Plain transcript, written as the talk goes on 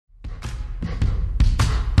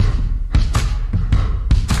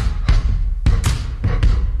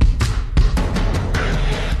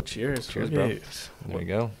Cheers. Cheers, okay. bro. There we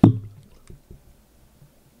go.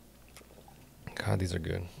 God, these are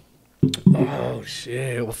good. Oh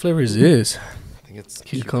shit! What flavor is this? I think it's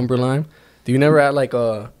Cucumber lime. Do you never add like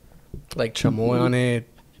chamoy on it?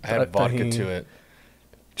 I had vodka Tahini? to it.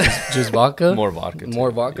 Just vodka? More vodka. More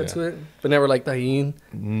to vodka it. to it? But never like tahini?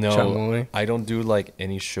 No, Chamoy? I don't do like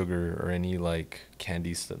any sugar or any like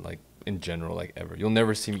candies that like in general like ever. You'll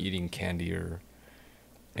never see me eating candy or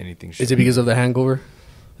anything. Is it because of the hangover?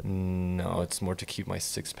 No, it's more to keep my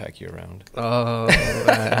six-pack year round. Oh,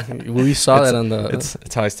 we saw that on the.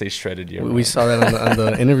 It's how I stay shredded year round. We saw that on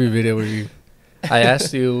the interview video where I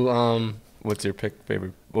asked you. What's your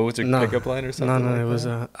favorite? What was your pickup line or something? No, like it was.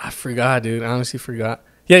 that? I forgot, dude. I honestly forgot.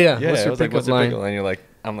 Yeah. What's your pickup line? You're like,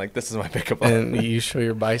 I'm like, this is my pickup line. And you show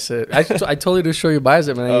your bicep. I told you to show your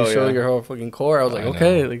bicep, and then you show your whole fucking core. I was like,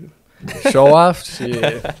 okay, like, show off.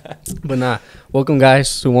 Shit. But nah. Welcome,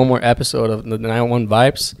 guys, to one more episode of the 901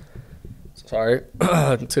 Vibes. Sorry.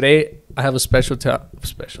 Today, I have a special talent,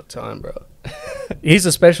 bro. He's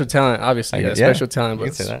a special talent, obviously. Special talent,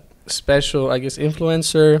 but say that. Special, I guess,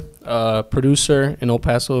 influencer, producer in El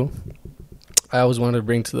Paso. I always wanted to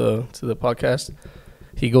bring to the podcast.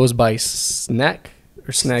 He goes by Snack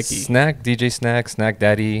or Snacky. Snack, DJ.SNACK, Snack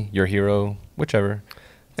Daddy, your hero, whichever.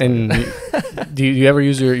 And do you ever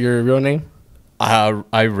use your real name?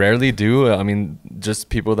 I rarely do. I mean, just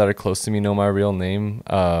people that are close to me know my real name.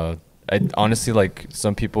 I honestly, like,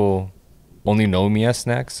 some people only know me as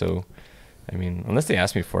Snack, so I mean, unless they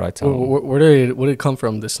ask me for it, I tell them. Where did it come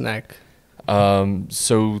from, the Snack?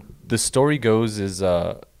 So the story goes is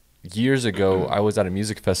years ago I was at a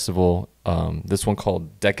music festival, this one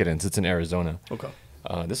called Decadence. It's in Arizona. Okay.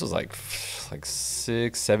 This was like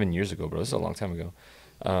 6-7 years ago, bro. This is a long time ago.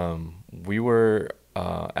 We were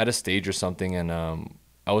at a stage or something, and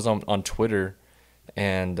I was on Twitter,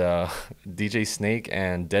 and DJ.SNACK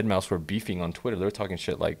and Deadmau5 were beefing on Twitter. They were talking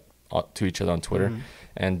shit like to each other on Twitter,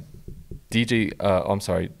 and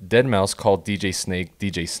Deadmau5 called DJ.SNACK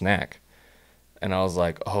DJ.SNACK, and I was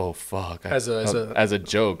like, oh fuck, as a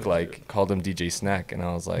joke, like called him DJ.SNACK, and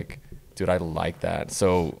I was like, dude, I like that.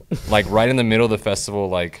 So like right in the middle of the festival,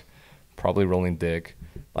 like probably rolling dick,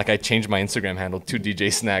 like I changed my Instagram handle to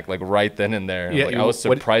DJ.SNACK like right then and there. Yeah, like, I was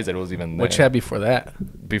surprised that it was even there. What you had before that?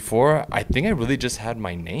 Before, I think I really just had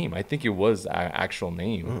my name. I think it was an actual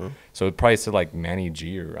name. So it probably said like Manny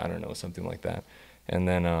G or I don't know, something like that. And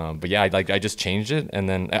then, but yeah, I just changed it. And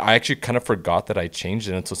then I actually kind of forgot that I changed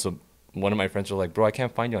it. And so one of my friends were like, bro, I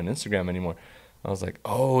can't find you on Instagram anymore. I was like,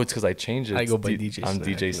 oh, it's because I changed it. I go by DJ.SNACK. I'm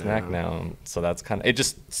DJ.SNACK now. So that's kind of, it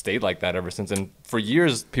just stayed like that ever since. And for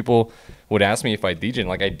years, people would ask me if I DJ. And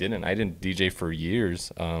like I didn't DJ for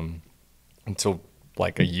years until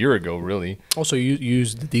like a year ago, really. Also, you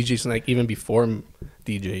used the DJ.SNACK even before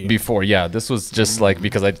DJ. Before, yeah. This was just like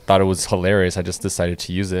because I thought it was hilarious. I just decided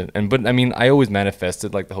to use it. But I mean, I always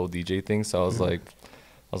manifested like the whole DJ thing. So I was like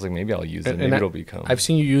maybe I'll use it. Maybe it'll become. I've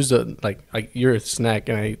seen you use the like you're a snack,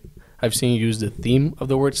 and I've seen you use the theme of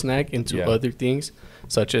the word snack into other things,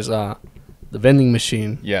 such as the vending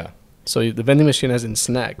machine. Yeah. So the vending machine as in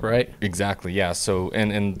snack, right? Exactly, yeah. So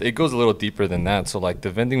and it goes a little deeper than that. So like the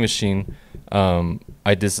vending machine, I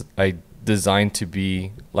designed to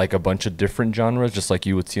be like a bunch of different genres, just like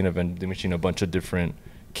you would see in a vending machine, a bunch of different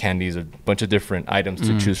candies, a bunch of different items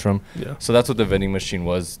to choose from. Yeah. So that's what the vending machine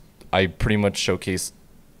was. I pretty much showcased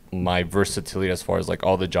my versatility as far as like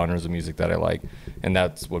all the genres of music that I like, and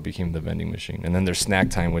that's what became the vending machine. And then there's snack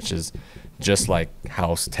time, which is just like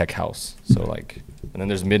house, tech house. So like, and then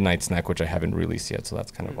there's midnight snack, which I haven't released yet. So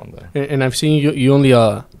that's kind of on the. And I've seen you only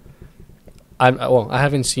I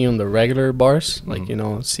haven't seen you on the regular bars, like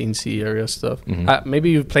CNC area stuff. Maybe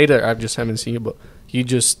you've played it. I just haven't seen you, but you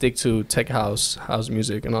just stick to tech house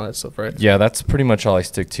music and all that stuff, right? Yeah, that's pretty much all I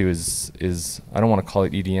stick to is I don't want to call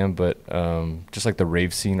it EDM, but just like the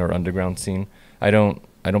rave scene or underground scene. I don't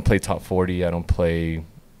play top 40. I don't play,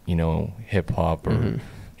 hip hop or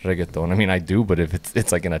reggaeton. I mean, I do, but if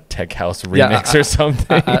it's like in a tech house remix or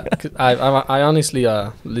something. I honestly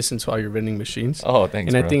listen to all your vending machines. Oh,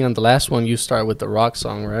 thanks, And I think on the last one you start with the rock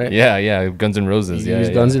song, right? Yeah, Guns N' Roses. You use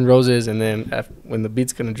Guns N' Roses, and then when the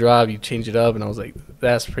beat's gonna drop, you change it up, and I was like,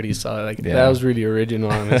 that's pretty solid. Like that was really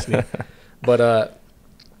original, honestly. But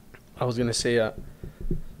I was gonna say,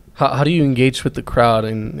 how do you engage with the crowd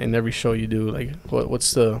in every show you do? Like,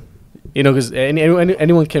 what's the, because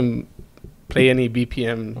anyone can play any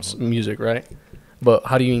BPM music, right? But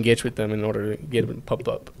how do you engage with them in order to get them pumped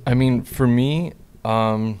up? I mean, for me,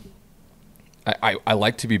 I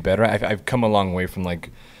like to be better. I've come a long way from like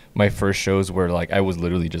my first shows where like I was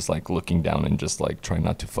literally just like looking down and just like trying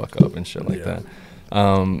not to fuck up and shit like that.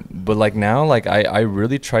 But like now, like I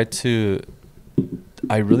really try to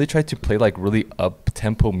play like really up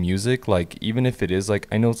tempo music. Like even if it is like,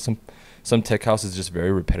 I know some tech house is just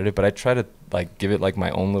very repetitive, but I try to like give it like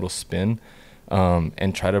my own little spin,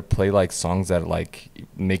 and try to play like songs that like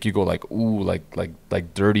make you go like ooh,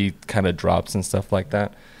 like dirty kind of drops and stuff like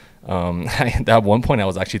that. At one point I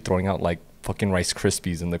was actually throwing out like fucking Rice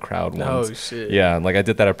Krispies in the crowd once. Oh shit. Yeah, like I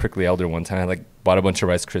did that at Prickly Elder one time. I like bought a bunch of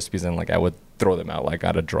Rice Krispies and like I would throw them out like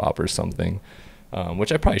at a drop or something.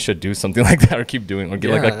 Which I probably should do something like that, or keep doing, or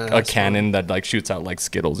get like a cannon that like shoots out like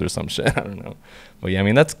Skittles or some shit. I don't know. But yeah, I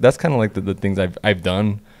mean that's kind of like the things I've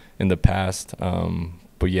done in the past.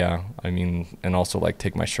 But yeah, I mean, and also like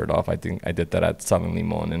take my shirt off. I think I did that at San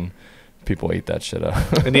Limon and people ate that shit up.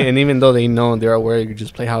 and even though they know, they're aware you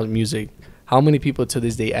just play house music, how many people to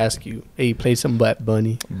this day ask you, hey, play some Bad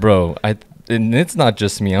Bunny? Bro, and it's not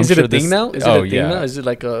just me. I'm Is it sure a thing now? Is it a thing now? Is it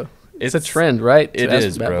like it's a trend, right? It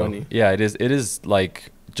is, bro. Bunny. Yeah, it is. It is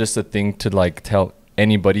like just a thing to like tell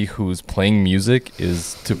anybody who's playing music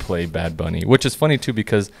is to play Bad Bunny, which is funny too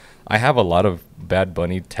because I have a lot of Bad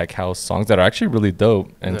Bunny tech house songs that are actually really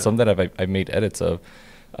dope, and some that I've made edits of.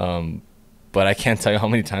 But I can't tell you how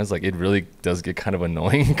many times like it really does get kind of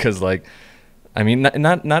annoying because like, I mean,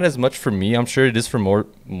 not as much for me. I'm sure it is for more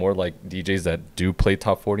like DJs that do play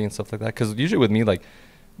top 40 and stuff like that. Because usually with me, like,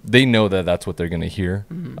 they know that that's what they're gonna hear.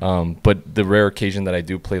 Mm-hmm. But the rare occasion that I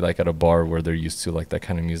do play like at a bar where they're used to like that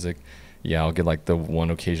kind of music, yeah, I'll get like the one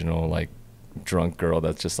occasional like drunk girl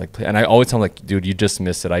that's just like play. And I always tell them like, dude, you just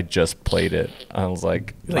missed it. I just played it. I was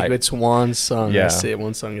like it's one song. Yeah, that's it.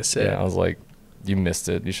 One song is it. Yeah, I was like, you missed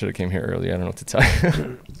it. You should have came here early. I don't know what to tell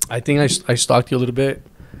you. I think I stalked you a little bit.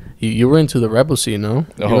 You were into the rebel scene, no?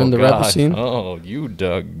 You were in the rebel scene? Oh, you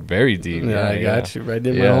dug very deep. Yeah, I got you. I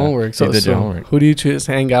did my homework. So who do you choose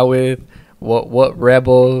to hang out with? What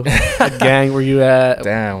rebel gang were you at?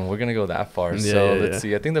 Damn, we're going to go that far. Let's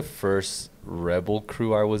see. I think the first rebel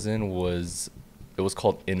crew I was in was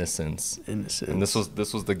called Innocence. And this was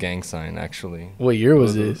the gang sign, actually. What year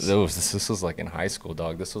was this? This was like in high school,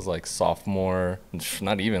 dog. This was like sophomore,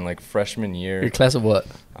 not even like freshman year. Your class of what?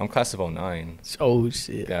 I'm class of 09. Oh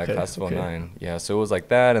shit. Yeah, okay. Class of 09. Yeah, so it was like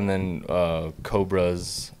that, and then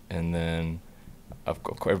Cobras, and then of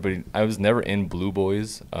course everybody. I was never in Blue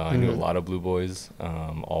Boys. I knew a lot of Blue Boys.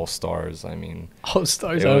 All Stars. I mean, All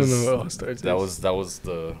Stars. I don't know what All Stars.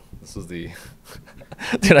 This was the.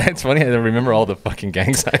 Dude, it's funny. I remember all the fucking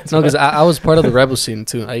gang signs. No, because I was part of the rebel scene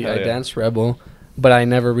too. I danced rebel, but I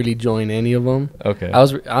never really joined any of them. Okay. I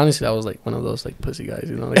was like one of those like pussy guys,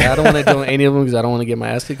 you know. Like I don't want to join any of them because I don't want to get my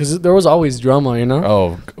ass kicked. Because there was always drama, you know.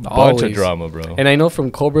 Oh, a bunch of drama, bro. And I know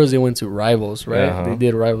from Cobras they went to Rivals, right? Yeah, they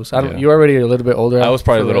did Rivals. You were already a little bit older. I was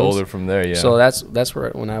probably a little older from there, yeah. So that's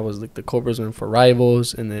where when I was like the Cobras went for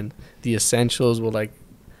Rivals, and then the Essentials were like.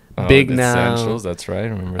 Big the now. Essentials, that's right. I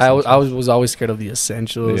remember. I was always scared of the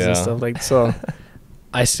Essentials and stuff like so.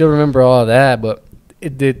 I still remember all of that, but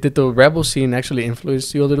did the rebel scene actually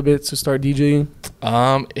influence you a little bit to start DJing?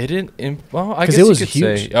 It didn't. Well, I guess it was you could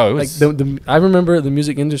huge. Say, oh, it was like I remember the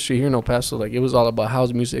music industry here in El Paso. Like it was all about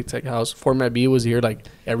house music, tech house. Format B was here like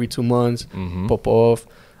every 2 months. Popov,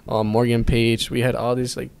 Morgan Page. We had all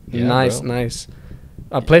these like nice.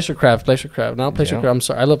 Pleasurecraft. Now Pleasurecraft. I'm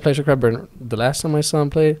sorry, I love Pleasurecraft, but the last time I saw him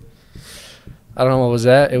play, I don't know what was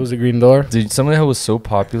that. It was the Green Door. Dude, somebody who was so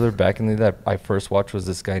popular back in the day that I first watched was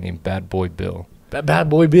this guy named Bad Boy Bill. Bad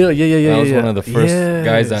Boy Bill, yeah. That was one of the first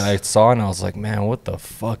guys that I saw, and I was like, man, what the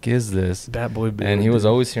fuck is this? Bad Boy Bill. And he was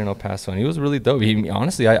always here in El Paso, and he was really dope. He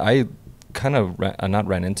honestly, I kind of not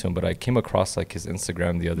ran into him, but I came across like his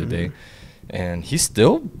Instagram the other day. And he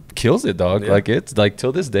still kills it, dog. Yeah. Like it's like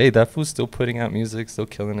till this day, that fool's still putting out music, still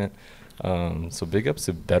killing it. So big ups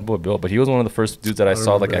to Bad Boy Bill. But he was one of the first dudes that I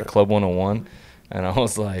saw like at Club 101, and I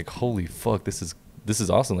was like, holy fuck, this is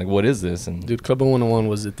awesome. Like, what is this? And dude, Club 101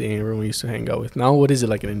 was the thing everyone used to hang out with. Now what is it,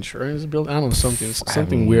 like an insurance building? I don't know,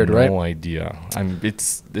 something weird, right? No idea.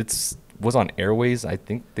 It's was on Airways. I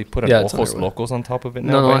think they put an Ojos Locos on top of it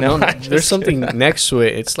now. No. There's something next to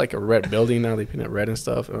it. It's like a red building now. They paint it red and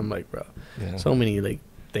stuff. And I'm like, bro, so many like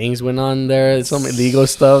things went on there. Some illegal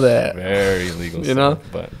stuff that very illegal. You know.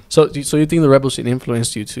 But so you think the rebel scene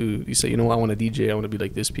influenced you too? You say, you know what, I want to DJ. I want to be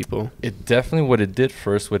like this people. It definitely what it did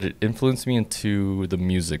first. What it influenced me into the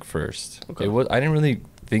music first. Okay. I didn't really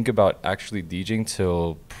think about actually DJing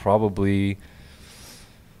till probably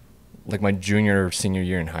like my junior or senior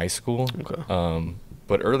year in high school. Okay.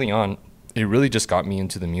 But early on, it really just got me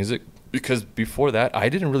into the music because before that, I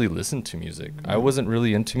didn't really listen to music. I wasn't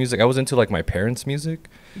really into music. I was into like my parents' music,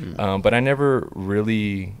 but I never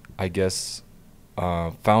really, I guess,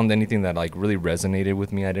 found anything that like really resonated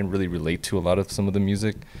with me. I didn't really relate to a lot of some of the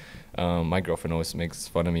music. My girlfriend always makes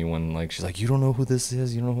fun of me when like she's like, you don't know who this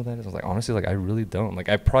is, you don't know who that is. I was like, honestly, like I really don't. Like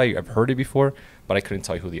I've heard it before, but I couldn't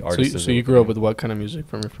tell you who the artist is. So you grew up with what kind of music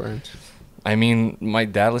from your parents? I mean, my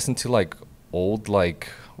dad listened to like old like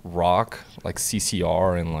rock, like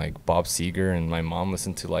CCR and like Bob Seger, and my mom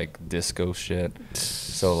listened to like disco shit.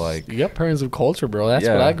 So like you got parents of culture, bro. That's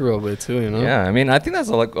what I grew up with too, you know. Yeah, I mean, I think that's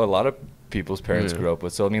like a lot of people's parents grew up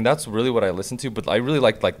with. So I mean, that's really what I listened to. But I really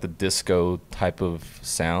liked like the disco type of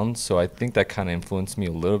sound. So I think that kind of influenced me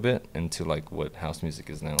a little bit into like what house music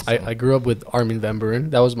is now. So. I grew up with Armin van Buuren.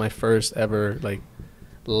 That was my first ever like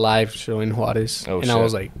live show in Juarez, and shit. I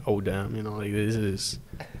was like, oh damn, you know, like this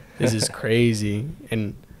is crazy.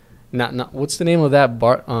 And not what's the name of that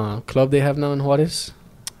bar club they have now in Juarez?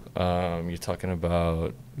 You're talking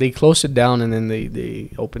about they closed it down and then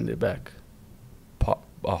they opened it back.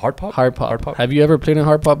 Hard Pop? Hard Pop. Have you ever played in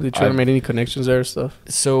Hard Pop? Did you ever made any connections there or stuff?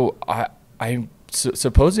 So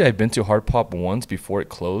supposedly I've been to Hard Pop once before it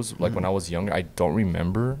closed, like when I was younger. I don't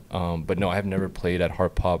remember, but no, I have never played at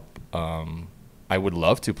Hard Pop. I would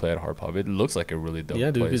love to play at Hard Pop. It looks like a really dope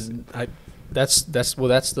place. Yeah, dude. That's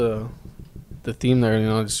the theme there. You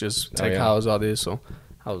know, it's just tech house, all this. So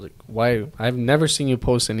I was like, why? I've never seen you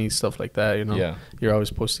post any stuff like that. You know, you're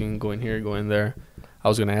always posting going here, going there. I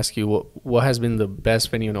was gonna ask you what has been the best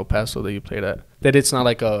venue in El Paso that you played at? That it's not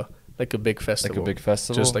like a big festival. Like a big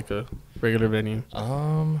festival, just like a regular venue.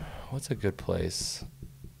 What's a good place?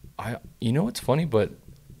 You know what's funny, but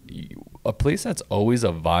a place that's always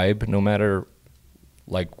a vibe, no matter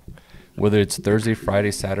like whether it's Thursday, Friday,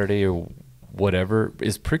 Saturday, or whatever,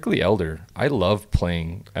 is Prickly Elder. I love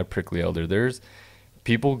playing at Prickly Elder. There's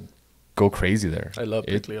people go crazy there. I love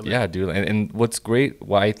Prickly Elder. Yeah, dude. And what's great,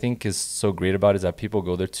 what I think is so great about it is that people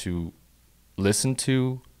go there to listen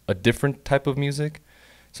to a different type of music.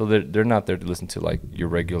 So they're not there to listen to like your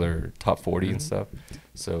regular top 40 and stuff.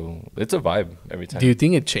 So it's a vibe every time. Do you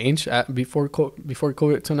think it changed before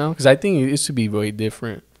COVID to now? Because I think it used to be very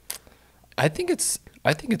different. I think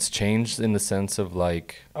it's changed in the sense of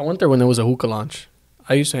like. I went there when there was a hookah launch.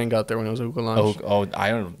 I used to hang out there when it was a hookah launch. Oh,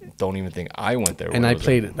 I don't even think I went there. And I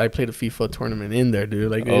played a FIFA tournament in there, dude.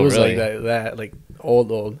 Like it was really? Like that, like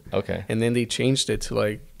old. Okay. And then they changed it to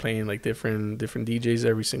like playing like different DJs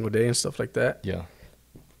every single day and stuff like that. Yeah.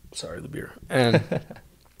 Sorry, the beer. And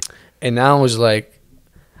and now it's like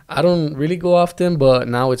I don't really go often, but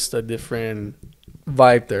now it's a different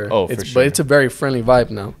vibe there. Oh, for sure. But it's a very friendly vibe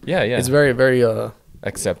now. Yeah. It's very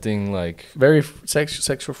accepting, like very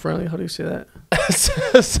sexual friendly. How do you say that?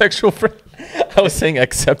 Sexual friendly. I was saying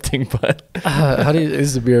accepting, but how do you?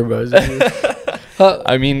 Is the beer buzz?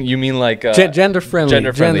 I mean, you mean like gender friendly.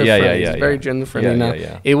 Gender friendly. Yeah. It's very gender friendly now.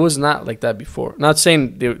 Yeah. It was not like that before. Not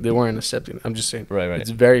saying they weren't accepting. I'm just saying right. It's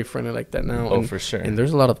very friendly like that now. Oh, for sure. And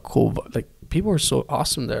there's a lot of cool like people are so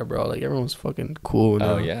awesome there, bro. Like everyone's fucking cool.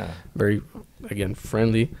 Oh yeah. Very again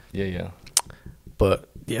friendly. Yeah. But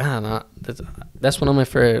yeah, that's one of my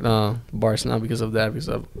favorite bars now because of that. Because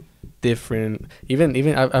of different. Even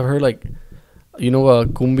I've heard like, you know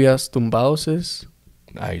what cumbias tumbados is?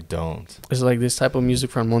 I don't. It's like this type of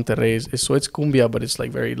music from Monterrey. So it's cumbia, but it's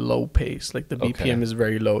like very low pace. Like the BPM is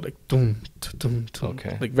very low, like tum, tum, tum,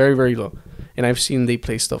 okay, like very, very low. And I've seen they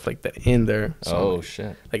play stuff like that in there. So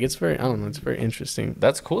shit! Like it's very, I don't know, it's very interesting.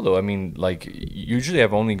 That's cool though. I mean, like usually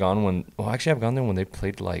I've only gone when. Well, actually, I've gone there when they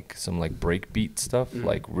played like some like breakbeat stuff,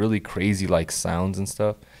 like really crazy like sounds and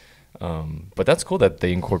stuff. But that's cool that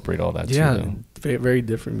they incorporate all that. Yeah, too, very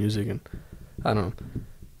different music, and I don't know.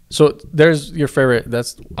 So there's your favorite.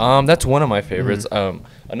 That's one of my favorites.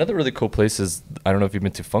 Another really cool place is, I don't know if you've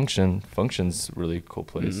been to Function. Function's a really cool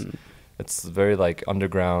place. It's very like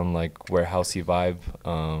underground, like warehousey vibe.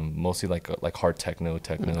 Mostly like hard techno.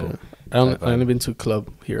 Okay. I've only been to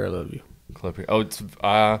Club Here I Love You. Club Here. Oh,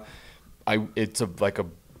 it's like a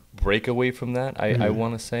breakaway from that. I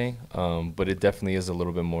want to say, but it definitely is a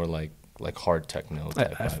little bit more like hard techno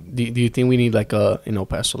type vibe. Do you think we need like a El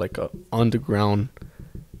Paso like a underground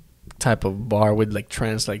type of bar with like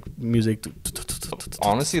trance like music?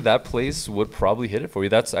 Honestly, that place would probably hit it for you.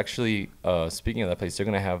 That's actually speaking of that place, they're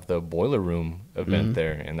gonna have the Boiler Room event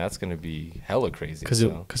there, and that's gonna be hella crazy.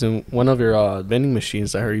 Because in one of your vending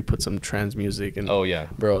machines, I heard you put some trance music. And oh yeah,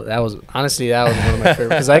 bro, that was one of my favorites.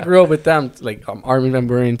 Because I grew up with them, like Armin van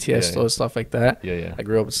Buuren, Tiesto, stuff like that. Yeah. I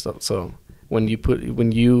grew up with stuff. So when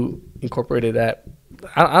you incorporated that,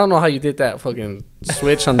 I don't know how you did that fucking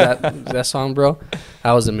switch on that song, bro.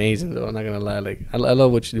 That was amazing though. I'm not gonna lie. Like I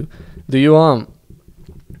love what you do. Do you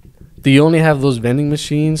Do you only have those vending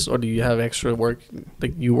machines, or do you have extra work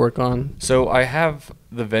that you work on? So I have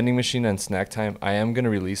the vending machine and snack time. I am going to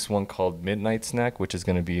release one called Midnight Snack, which is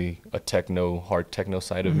going to be a hard techno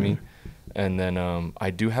side of me. And then I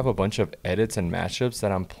do have a bunch of edits and mashups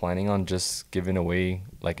that I'm planning on just giving away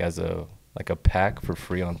like as a pack for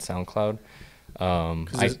free on SoundCloud.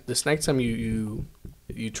 Because the snack time you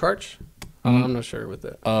charge? I'm not sure with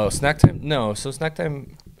that. Snack time? No. So snack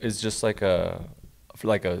time is just like a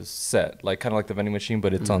set, like kind of like the vending machine,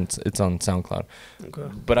 but it's on SoundCloud. Okay.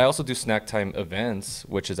 But I also do snack time events,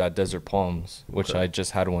 which is at Desert Palms, which I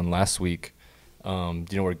just had one last week. Do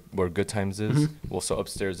you know where Good Times is? Well, so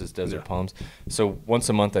upstairs is Desert Palms. So once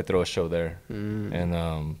a month I throw a show there,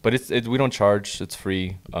 and but we don't charge. It's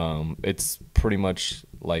free. It's pretty much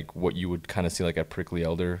like what you would kind of see like at Prickly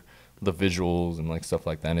Elder, the visuals and like stuff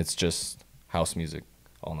like that. And it's just house music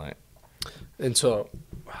all night. And so,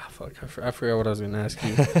 I forgot what I was gonna ask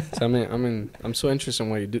you. So I'm so interested in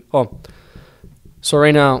what you do. Oh, so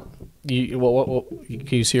right now, what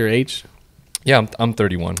can you see your age? Yeah, I'm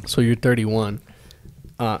 31. So you're 31.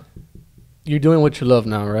 You're doing what you love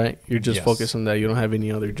now, right? You're just focused on that. You don't have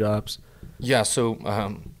any other jobs. Yeah. So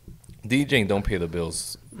DJing don't pay the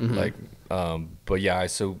bills. But yeah.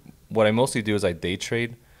 So what I mostly do is I day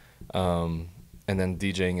trade, and then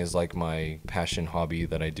DJing is like my passion hobby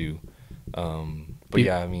that I do. But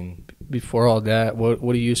yeah, I mean, before all that, what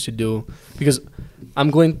do you used to do? Because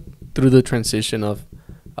I'm going through the transition of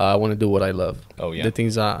I want to do what I love. Oh yeah. The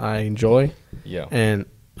things I enjoy. Yeah. And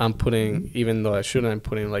I'm putting, even though I shouldn't, I'm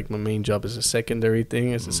putting like my main job as a secondary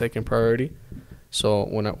thing, as a second priority. So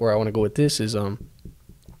where I want to go with this is in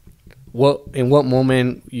what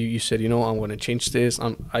moment you said, you know, I'm going to change this.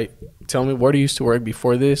 Tell me, where do you used to work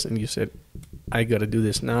before this? And you said, I got to do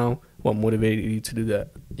this now. What motivated you to do that?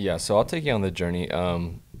 Yeah, so I'll take you on the journey.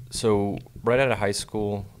 So right out of high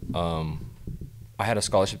school, I had a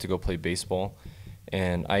scholarship to go play baseball,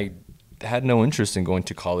 and I had no interest in going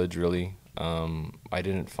to college, really. I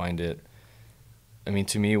didn't find it. I mean,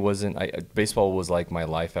 to me, it wasn't. Baseball was like my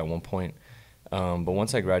life at one point. But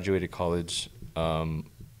once I graduated college,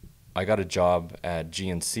 I got a job at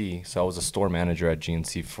GNC. So I was a store manager at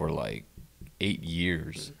GNC for like 8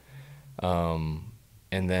 years.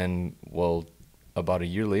 And then, well, about a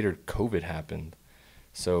year later, COVID happened.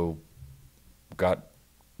 So I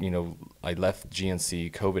left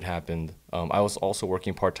GNC, COVID happened. I was also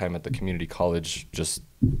working part-time at the community college, just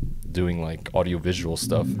doing like audiovisual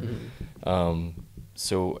stuff.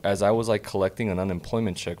 So as I was like collecting an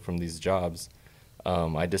unemployment check from these jobs,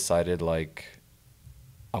 I decided like,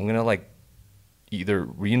 I'm going to like either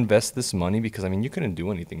reinvest this money, because I mean, you couldn't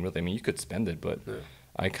do anything really. I mean, you could spend it, but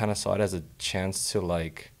I kind of saw it as a chance to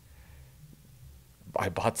like, I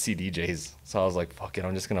bought CDJs. So I was like, fuck it,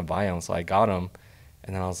 I'm just going to buy them. So I got them.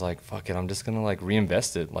 And then I was like, fuck it, I'm just going to like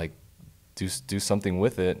reinvest it, like do something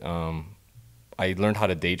with it. I learned how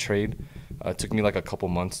to day trade. It took me like a couple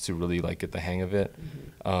months to really like get the hang of it.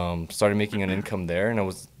 Started making an income there, and it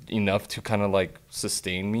was enough to kind of like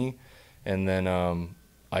sustain me. And then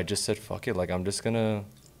I just said, fuck it, like I'm just gonna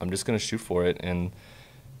shoot for it. And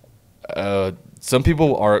some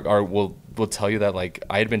people will tell you that like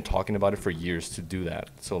I had been talking about it for years to do that.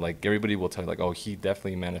 So like everybody will tell you like, oh, he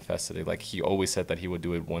definitely manifested it. Like he always said that he would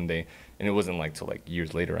do it one day, and it wasn't like till like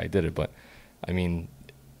years later I did it. But I mean,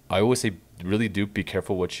 I always say really do be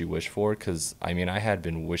careful what you wish for, because I mean I had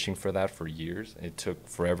been wishing for that for years. It took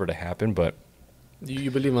forever to happen, but you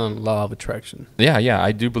believe on law of attraction? Yeah,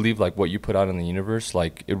 I do believe like what you put out in the universe,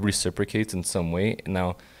 like it reciprocates in some way.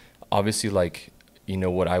 Now, obviously, like, you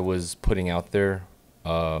know, what I was putting out there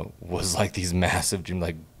was like these massive dreams,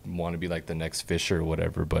 like want to be like the next Fisher or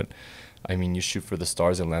whatever. But I mean, you shoot for the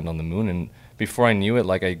stars and land on the moon. And before I knew it,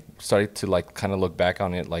 like I started to like kind of look back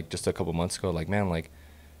on it like just a couple months ago, like, man, like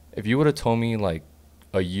if you would have told me like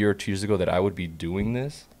a year or 2 years ago that I would be doing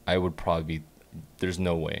this, I would probably be, there's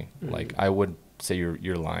no way. Like I would say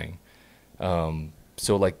you're lying.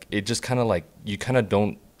 So like it just kind of like you kind of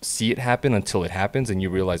don't see it happen until it happens, and you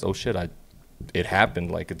realize, oh shit, it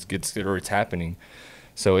happened. Like it's happening.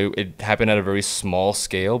 So it happened at a very small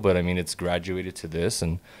scale, but I mean it's graduated to this,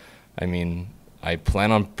 and I mean I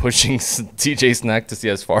plan on pushing DJ.SNACK to see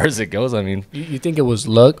as far as it goes. I mean, you think it was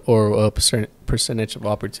luck or a percentage of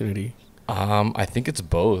opportunity? I think it's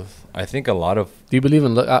both. I think a lot of. Do you believe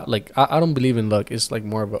in luck? I don't believe in luck. It's like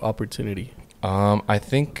more of an opportunity. I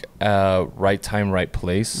think right time, right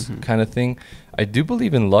place kind of thing. I do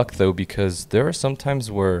believe in luck though, because there are some times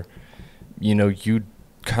where, you know, you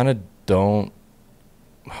kind of don't.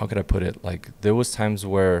 How could I put it? Like there was times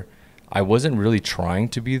where I wasn't really trying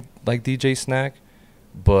to be like DJ.SNACK,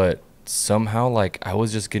 but somehow like I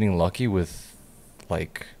was just getting lucky with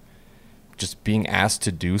like just being asked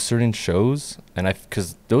to do certain shows, and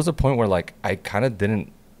because there was a point where like I kind of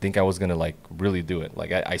didn't think I was gonna like really do it.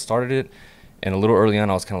 Like I started it, and a little early on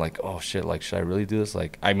I was kind of like, oh shit, like should I really do this?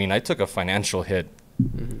 Like I mean, I took a financial hit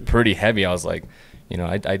pretty heavy. I was like, you know,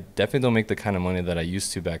 I definitely don't make the kind of money that I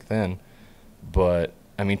used to back then, but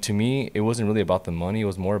I mean, to me it wasn't really about the money. It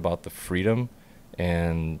was more about the freedom.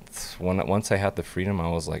 And once I had the freedom, I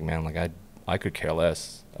was like, man, like I could care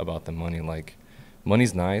less about the money. Like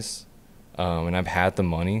money's nice, and I've had the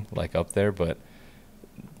money like up there, but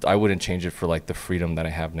I wouldn't change it for like the freedom that I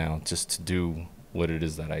have now, just to do what it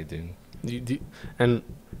is that I do. And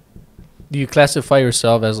do you classify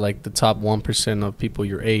yourself as like the top 1% of people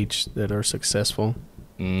your age that are successful?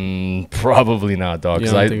 Probably not, dog.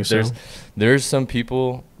 Because there's some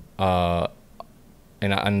people,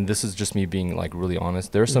 and this is just me being like really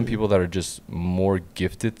honest. There are some people that are just more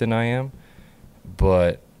gifted than I am,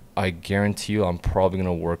 but I guarantee you I'm probably going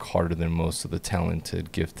to work harder than most of the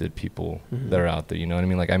talented, gifted people that are out there. You know what I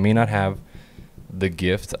mean? Like I may not have the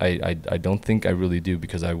gift. I don't think I really do,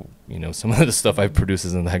 because some of the stuff I produce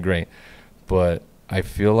isn't that great. But I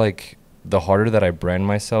feel like the harder that I brand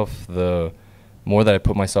myself, the more that I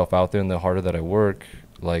put myself out there, and the harder that I work,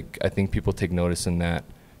 like I think people take notice in that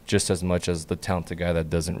just as much as the talented guy that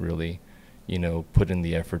doesn't really, put in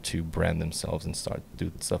the effort to brand themselves and start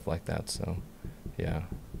do stuff like that. So, yeah.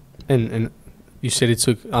 And you said it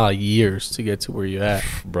took years to get to where you're at.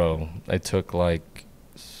 Bro, it took like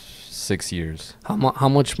 6 years. How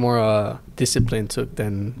much more discipline took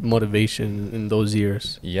than motivation in those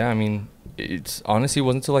years? Yeah, I mean, it's honestly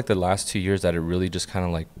wasn't until like the last 2 years that it really just kind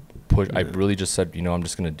of like pushed. Yeah. I really just said, I'm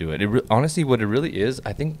just gonna do it. Honestly, what it really is,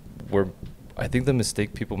 I think the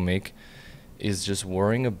mistake people make is just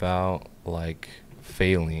worrying about like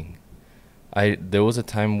failing. There was a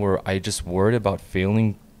time where I just worried about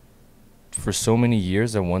failing for so many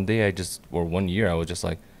years, and 1 year I was just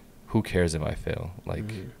like, who cares if I fail? Like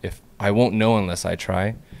if I won't know unless I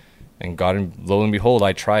try. And lo and behold,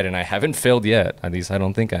 I tried, and I haven't failed yet. At least I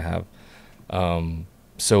don't think I have.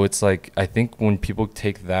 So it's like, I think when people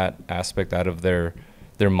take that aspect out of their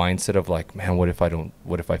mindset of like, man, what if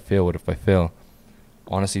I fail?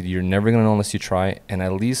 Honestly, you're never going to know unless you try. And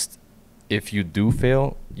at least if you do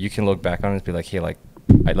fail, you can look back on it and be like, hey, like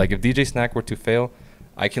if DJ.SNACK were to fail,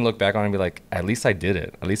 I can look back on it and be like, at least I did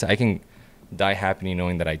it. At least I can die happy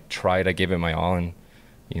knowing that I tried, I gave it my all, and,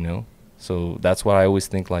 So that's why I always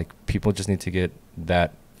think, like, people just need to get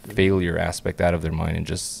that failure aspect out of their mind and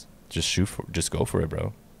just go for it,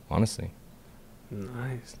 bro. Honestly.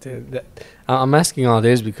 Nice, dude. I'm asking all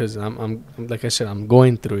this because I'm like I said, I'm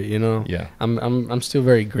going through it. Yeah. I'm still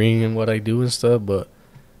very green in what I do and stuff, but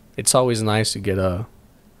it's always nice to get a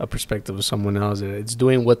perspective of someone else. It's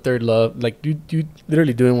doing what they love. Like you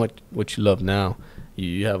literally doing what you love now.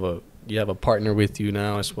 You have a partner with you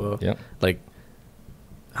now as well. Yeah. Like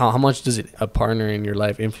how much does a partner in your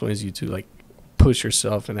life influence you to like push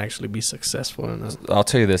yourself and actually be successful in that? I'll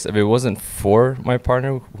tell you this, if it wasn't for my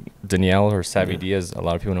partner Danielle, or Saviidee, as a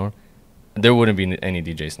lot of people know her, there wouldn't be any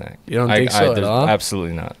DJ.SNACK. You don't think so at all?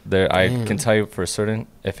 Absolutely not. I can tell you for certain,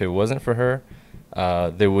 if it wasn't for her,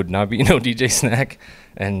 there would not be no DJ.SNACK.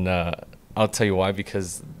 And I'll tell you why,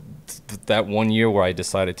 because that 1 year where I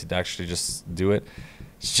decided to actually just do it,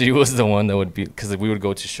 she was the one that would be, because we would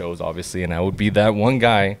go to shows obviously, and I would be that one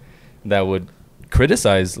guy that would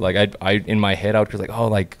criticize. Like I in my head I would be like, oh,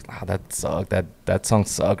 like, that sucked, that song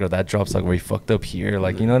sucked, or that drop sucked, where you fucked up here,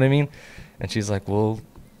 like, you know what I mean? And she's like, well,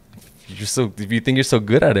 if you think you're so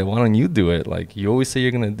good at it, why don't you do it? Like, you always say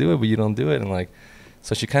you're gonna do it, but you don't do it. And like,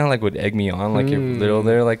 so she kind of like would egg me on, like, a little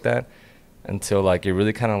there like that, until like it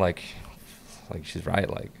really kind of like she's right.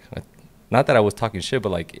 Like, not that I was talking shit, but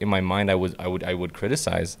like in my mind I would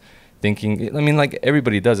criticize, thinking, I mean, like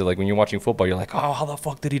everybody does it. Like when you're watching football, you're like, oh, how the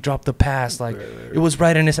fuck did he drop the pass? Like, it was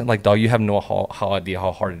right in this. And like, dog, you have no idea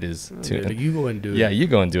how hard it is to. Like, you go and do it. Yeah, you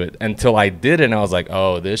go and do it. Until I did it, and I was like,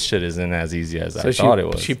 oh, this shit isn't as easy as I thought it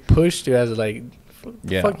was. She pushed you as like,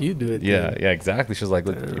 fuck, you do it. Yeah, yeah, exactly. She was like,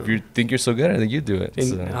 look, if you think you're so good at it, you do it.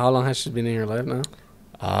 So. How long has she been in your life now?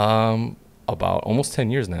 About almost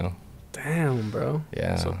 10 years now. Damn, bro.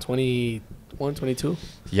 Yeah. So 21, 22?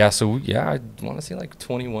 Yeah, so I want to say like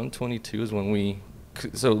 21, 22 is when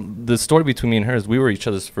so the story between me and her is we were each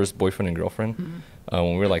other's first boyfriend and girlfriend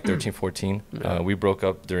when we were like 13, 14. We broke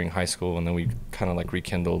up during high school, and then we kind of like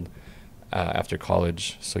rekindled after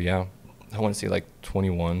college. So yeah, I want to say like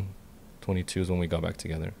 21, 22 is when we got back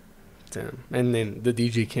together. Damn. And then the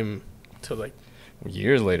DJ came to like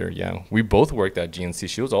Years later, yeah. We both worked at GNC.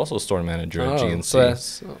 She was also store manager at GNC.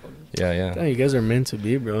 So yeah. Damn, you guys are meant to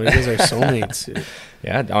be, bro. You guys are soulmates. Dude.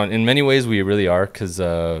 Yeah, in many ways we really are, because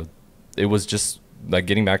it was just like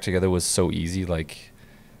getting back together was so easy. Like,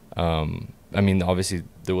 I mean, obviously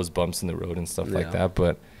there was bumps in the road and stuff like that,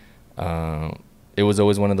 but it was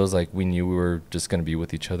always one of those, like, we knew we were just gonna be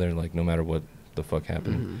with each other, like, no matter what the fuck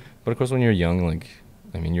happened. But of course, when you're young, like,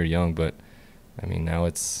 I mean, you're young, but I mean, now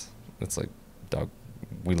it's like, dog,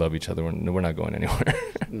 we love each other. We're not going anywhere.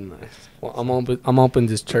 Nice. Well, I'm open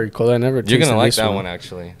this cherry cola. I never. You're gonna like that one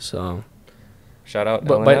actually. So, shout out.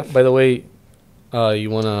 But by the way, you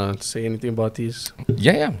wanna say anything about these?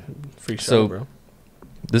 Yeah. Free show, bro.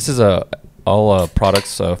 This is all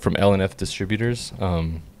products from L&F distributors.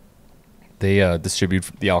 They distribute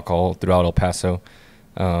the alcohol throughout El Paso,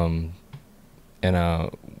 and I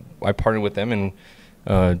partnered with them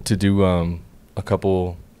and to do a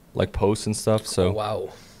couple like posts and stuff. So wow,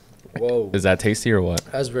 whoa, is that tasty or what?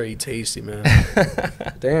 That's very tasty, man.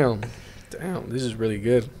 damn, this is really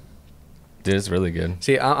good. It is really good.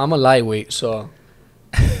 See, I'm a lightweight, so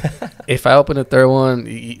if I open a third one,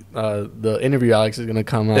 the interview Alex is gonna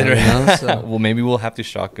come out. You know? So. Well, maybe we'll have to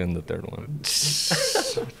shotgun the third one.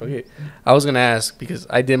 Forget. I was gonna ask because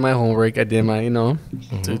I did my homework. I did my,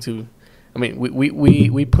 to. I mean,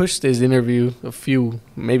 we pushed this interview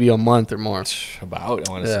maybe a month or more. About,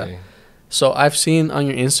 I want to say. So I've seen on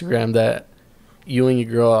your Instagram that you and your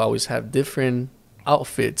girl always have different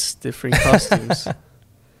outfits, different costumes.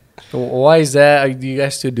 So why is that? Do you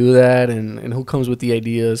guys still do that? And who comes with the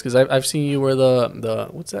ideas? Because I've seen you wear the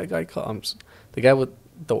what's that guy called? The guy with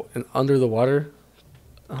the under the water.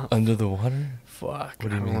 Under the water? Fuck. What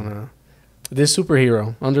do you mean? This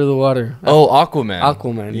superhero under the water. Oh, Aquaman.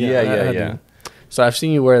 Aquaman. Yeah. So I've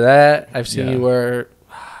seen you wear that. I've seen you wear.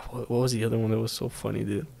 What was the other one that was so funny,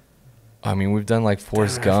 dude? I mean, we've done like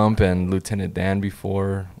Forrest Gump and Lieutenant Dan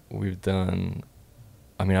before. We've done.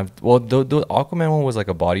 I mean, the Aquaman one was like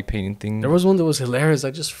a body painting thing. There was one that was hilarious.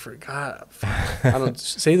 I just forgot. I don't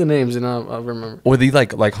say the names and I'll remember. Were they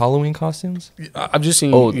like Halloween costumes? I've just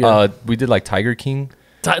seen. We did like Tiger King.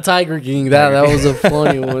 Tiger King. That was a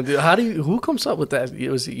funny one, dude. Who comes up with that?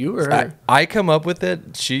 Was it you or her? I come up with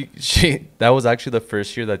it. She that was actually the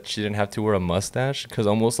first year that she didn't have to wear a mustache, because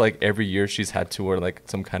almost like every year she's had to wear like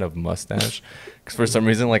some kind of mustache. Because for some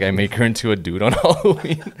reason, like, I make her into a dude on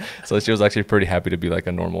Halloween. So she was actually pretty happy to be like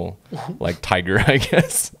a normal like tiger, I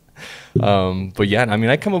guess. But yeah, I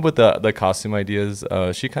mean, I come up with the costume ideas.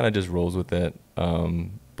 She kind of just rolls with it.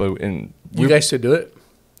 You guys should do it.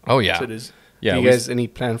 Oh yeah. So it is. Yeah. Do you guys any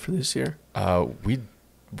plan for this year? We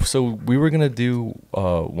were gonna do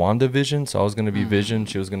WandaVision. So I was gonna be Vision.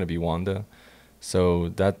 She was gonna be Wanda. So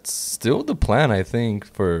that's still the plan, I think,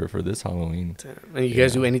 for this Halloween. Damn. And you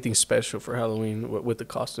guys do anything special for Halloween with the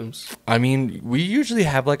costumes? I mean, we usually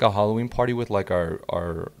have like a Halloween party with like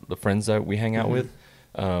the friends that we hang out with.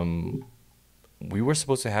 We were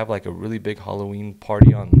supposed to have like a really big Halloween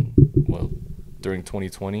party during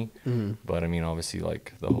 2020, but I mean, obviously,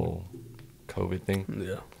 like the whole COVID thing.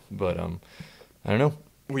 Yeah. But I don't know.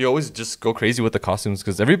 We always just go crazy with the costumes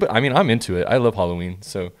because everybody. I mean, I'm into it. I love Halloween,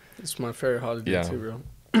 so it's my favorite holiday too, bro.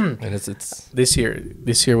 And it's this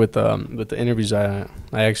year with the interviews. I'm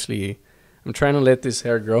trying to let this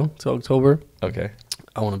hair grow till October. Okay.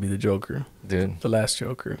 I want to be the Joker, dude. The last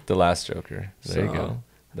Joker. There you go.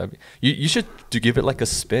 You should give it like a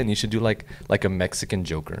spin. You should do like a Mexican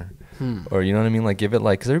Joker, or you know what I mean? Like give it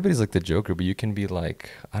like, because everybody's like the Joker, but you can be like,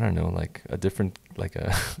 I don't know, like a different like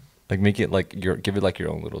a like make it like give it like your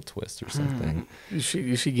own little twist or something. You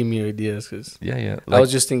should give me ideas, because yeah. I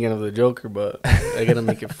was just thinking of the Joker, but I gotta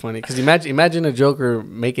make it funny. Because imagine a Joker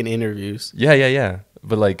making interviews. Yeah.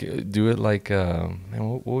 But like do it like man,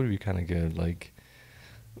 what would be kind of good? Like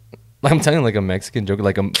I'm telling you, like a Mexican Joker,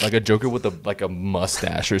 like a Joker with a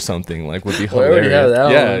mustache or something, like would be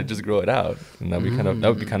hilarious. Yeah, just grow it out, and that would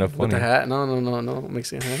be kind of funny. With the hat? No,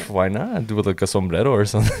 Mexican hat. Why not do it like a sombrero or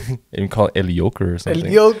something? And call it El Joker or something.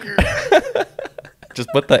 El Joker. Just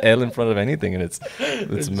put the L in front of anything, and it's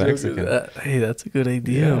Mexican. Hey, that's a good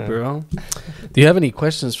idea, bro. Do you have any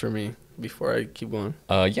questions for me before I keep going?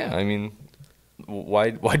 Yeah, I mean,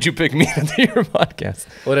 why'd you pick me to do your podcast?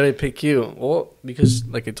 Why did I pick you? Well, because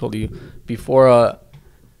like I told you before,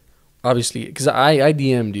 obviously, because I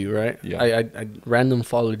DM'd you, right? Yeah. I random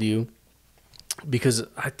followed you because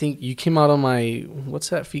I think you came out on my, what's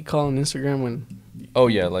that feed called on Instagram when? Oh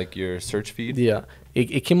yeah, like your search feed. Yeah,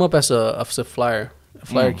 it came up as a flyer. A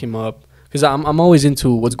flyer came up because I'm always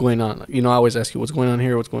into what's going on. You know, I always ask you what's going on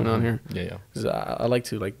here, what's going on here. Yeah. Because I like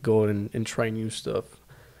to like go and try new stuff.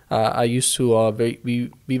 I used to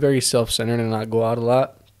be very self-centered and not go out a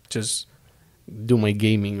lot. Just do my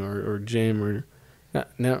gaming or gym or.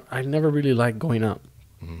 Now I never really liked going out.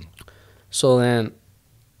 Mm-hmm. So then,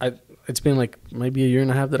 it's been like maybe a year and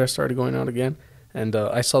a half that I started going out again, and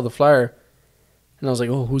I saw the flyer, and I was like,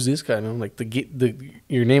 oh, who's this guy? And I'm like,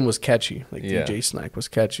 your name was catchy, like DJ.SNACK was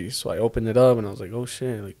catchy. So I opened it up and I was like, oh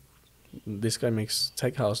shit, like this guy makes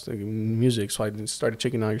tech house music. So I started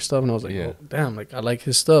checking out your stuff, and I was like, oh damn, like I like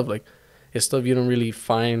his stuff, like his stuff you don't really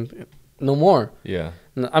find no more. Yeah.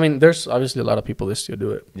 I mean, there's obviously a lot of people that still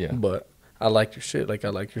do it. Yeah. But I like your shit, like I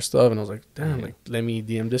like your stuff, and I was like, damn, like let me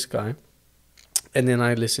DM this guy. And then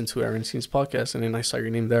I listened to Aaron Scene's podcast, and then I saw your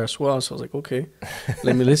name there as well. So I was like, okay,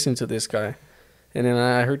 let me listen to this guy. And then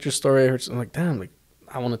I heard your story. I'm like, damn, like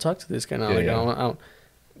I want to talk to this guy now.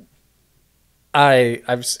 I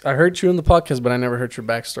heard you on the podcast, but I never heard your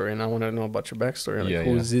backstory, and I want to know about your backstory. Like,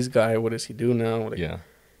 who is this guy? What does he do now? Like,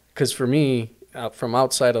 because for me, from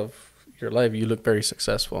outside of your life, you look very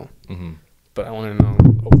successful. Mm-hmm. But I want to know.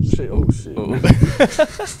 Oh shit!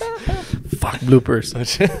 Fuck bloopers.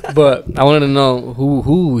 But I wanted to know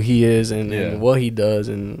who he is and what he does,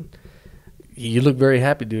 and you look very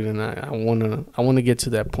happy, dude. And I want to get to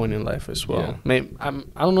that point in life as well. Maybe I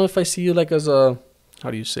don't know if I see you like as a,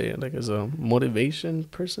 how do you say it, like as a motivation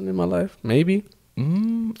person in my life. Maybe.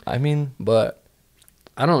 I mean, but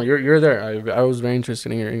I don't know. You're there. I was very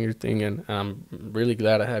interested in your thing, and I'm really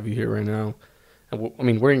glad I have you here right now. I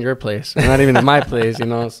mean, we're in your place. We're not even in my place, you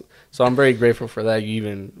know. So I'm very grateful for that. You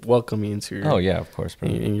even welcome me into your. Oh yeah, of course, bro.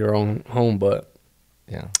 In your own home, but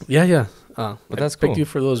yeah. But that's cool. I picked cool. you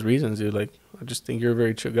for those reasons, dude. Like, I just think you're a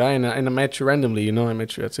very chill guy, and I met you randomly. You know, I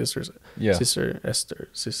met you at Sister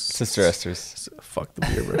Esther's. Fuck the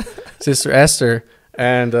beer, bro. Sister Esther,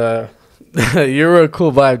 and you were a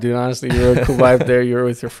cool vibe, dude. Honestly, you were a cool vibe there. You were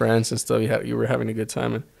with your friends and stuff. You were having a good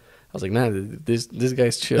time, and I was like, nah, this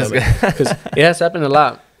guy's chill. Because it has happened a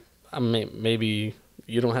lot. I mean, maybe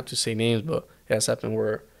you don't have to say names, but it has happened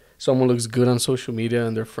where someone looks good on social media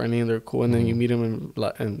and they're friendly and they're cool, and then you meet them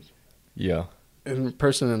in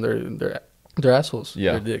person and they're assholes.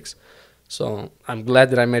 Yeah. They're dicks. So I'm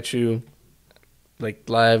glad that I met you like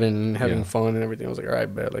live and having fun and everything. I was like, all right,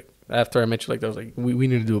 bet. Like after I met you like that, I was like, we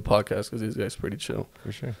need to do a podcast because this guy's pretty chill.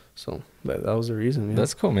 For sure. So that was the reason. Yeah.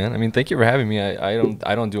 That's cool, man. I mean, thank you for having me. I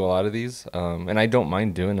don't do a lot of these, and I don't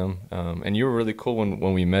mind doing them. And you were really cool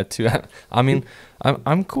when we met too. I mean,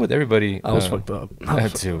 I'm cool with everybody. I was fucked up. I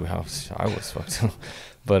was fucked up.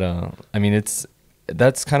 But I mean,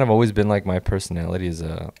 that's kind of always been like my personality. Is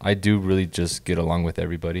I do really just get along with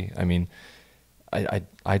everybody. I mean,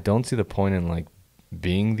 I don't see the point in like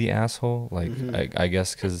being the asshole, like I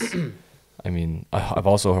guess, because I mean I've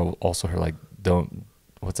also heard like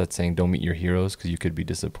what's that saying, don't meet your heroes because you could be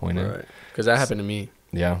disappointed. Right. Because that happened to me.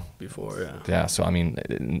 Yeah. Before. Yeah. So I mean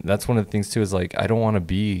that's one of the things too, is like I don't want to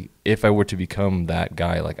be, if I were to become that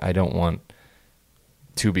guy, like I don't want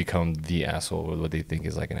to become the asshole or what they think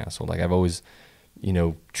is like an asshole. Like I've always, you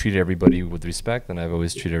know, treated everybody with respect, and I've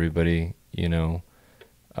always treated everybody, you know,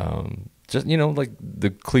 just, you know, like the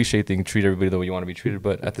cliche thing, treat everybody the way you want to be treated.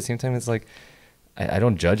 But at the same time, it's like, I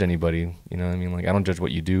don't judge anybody. You know what I mean? Like, I don't judge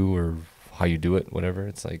what you do or how you do it, whatever.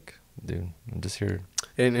 It's like, dude, I'm just here.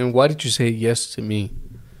 And why did you say yes to me?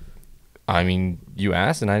 I mean, you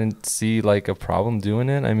asked, and I didn't see, like, a problem doing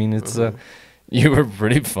it. I mean, it's, you were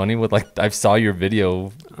pretty funny with, like, I saw your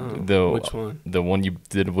video. Which one? The one you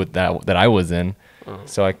did with that I was in.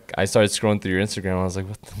 So I started scrolling through your Instagram. I was like,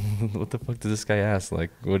 what the fuck does this guy ask?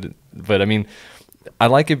 Like, what? But I mean, I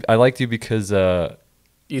liked you because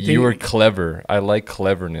you were clever. I like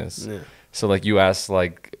cleverness. Yeah. So like you asked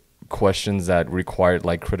like questions that required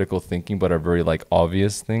like critical thinking, but are very like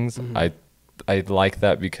obvious things. I like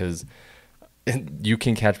that because you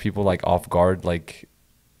can catch people like off guard, like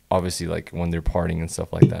obviously like when they're partying and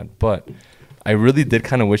stuff like that. But I really did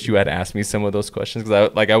kind of wish you had asked me some of those questions,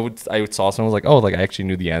 because I saw someone was like, oh, like I actually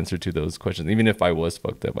knew the answer to those questions. Even if I was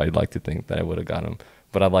fucked up, I'd like to think that I would have got them.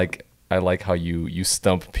 But I like how you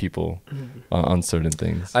stump people on certain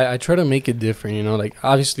things. I try to make it different, you know. Like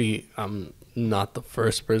obviously I'm not the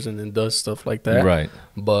first person that does stuff like that, right?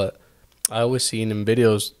 But I always see in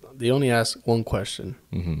videos they only ask one question,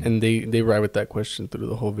 and they ride with that question through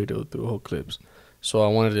the whole video, through the whole clips. So I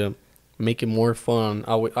wanted to make it more fun.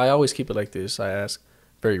 I always keep it like this. I ask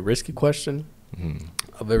very risky question,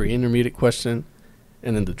 a very intermediate question,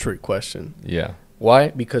 and then the trick question. Yeah. Why?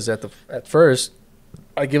 Because at first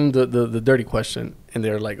I give them the dirty question, and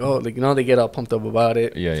they're like, oh, like, you know, they get all pumped up about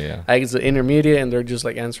it. Yeah. I get the intermediate, and they're just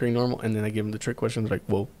like answering normal, and then I give them the trick question. They're like,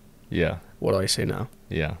 whoa. Yeah. What do I say now?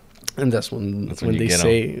 Yeah. And that's when they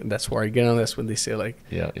say that's where I get on. That's when they say like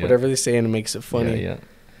whatever they say and it makes it funny. Yeah.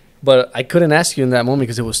 But I couldn't ask you in that moment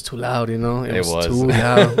because it was too loud. You know, it was too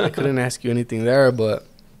loud. I couldn't ask you anything there, but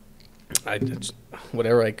I did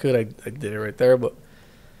whatever I could. I did it right there. But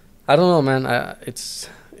I don't know, man.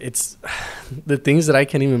 It's the things that I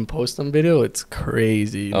can't even post on video. It's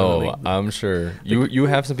crazy. You know? Like, I'm sure you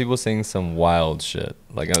have some people saying some wild shit.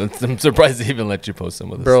 Like I'm surprised they even let you post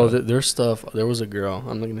some of this. Bro, stuff. There's stuff. There was a girl.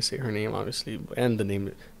 I'm not gonna say her name, obviously, and the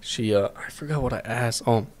name. She I forgot what I asked.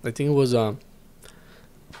 Oh, I think it was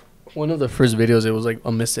one of the first videos. It was like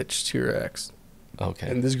a message to your ex. Okay.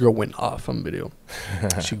 And this girl went off on video.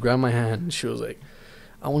 She grabbed my hand and she was like,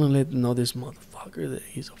 I want to let them know this motherfucker that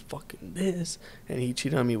he's a fucking this, and he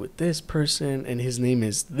cheated on me with this person, and his name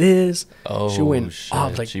is this. Oh, she went shit.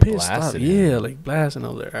 off, like she pissed off. him. Yeah, like blast. And I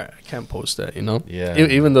was like, all right, I can't post that, you know? Yeah.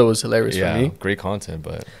 Even though it was hilarious for me. Great content,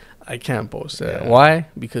 but I can't post that. Yeah. Why?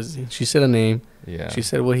 Because she said a name. Yeah. She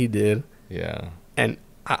said what he did. Yeah. And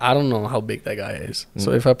I don't know how big that guy is. Mm.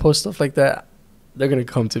 So if I post stuff like that, they're going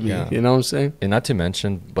to come to me. Yeah. You know what I'm saying? And not to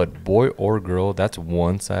mention, but boy or girl, that's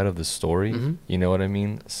one side of the story. Mm-hmm. You know what I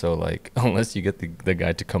mean? So, like, unless you get the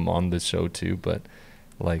guy to come on the show, too. But,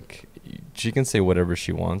 like, she can say whatever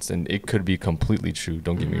she wants, and it could be completely true.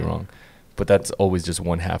 Don't get me wrong. But that's always just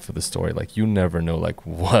one half of the story. Like, you never know, like,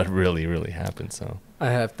 what really, really happened. So I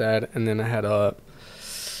have that. And then I had how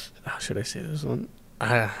should I say this one?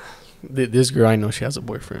 This girl, I know she has a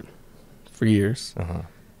boyfriend for years. Uh-huh.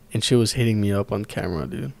 And she was hitting me up on camera,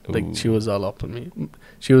 dude. Like, Ooh. she was all up on me.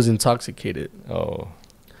 She was intoxicated. Oh.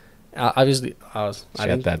 Obviously, I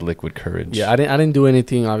had that liquid courage. Yeah, I didn't do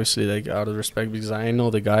anything, obviously, like, out of respect because I know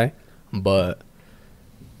the guy. But,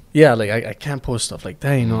 yeah, like, I can't post stuff like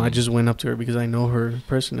that, you know. I just went up to her because I know her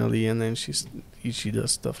personally, and then she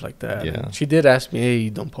does stuff like that. Yeah. And she did ask me, hey,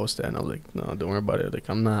 don't post that. And I was like, no, don't worry about it. Like,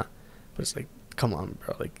 I'm not. But it's like, come on,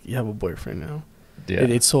 bro. Like, you have a boyfriend now. Yeah.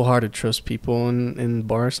 It's so hard to trust people in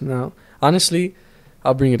bars now. Honestly,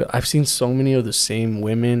 I'll bring it up. I've seen so many of the same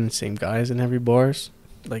women, same guys in every bars.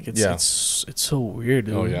 Like, it's so weird,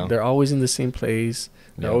 dude. Oh, yeah. They're always in the same place.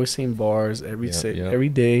 They're Yeah. always same bars every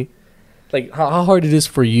day. Like, how hard it is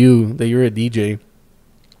for you that you're a DJ.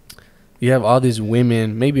 You have all these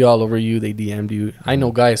women, maybe all over you. They DM'd you. I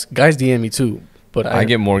know guys DM me too, but I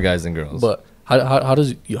get more guys than girls. But how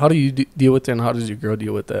do you deal with it, and how does your girl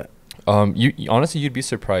deal with that? You honestly, you'd be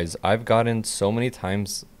surprised. I've gotten so many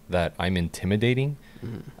times that I'm intimidating.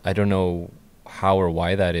 Mm-hmm. I don't know how or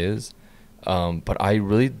why that is, but I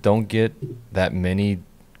really don't get that many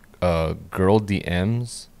girl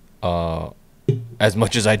DMs as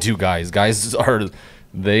much as I do guys. Guys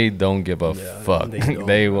they don't give a fuck.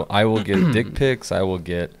 I will get dick pics. I will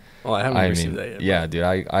get. Oh, I haven't received that yet. Yeah, dude.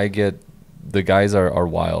 I get. The guys are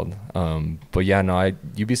wild. But yeah, no.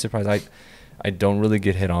 You'd be surprised. I don't really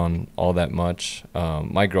get hit on all that much.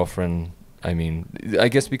 My girlfriend, I mean, I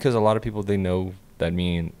guess because a lot of people, they know that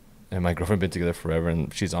me and my girlfriend been together forever,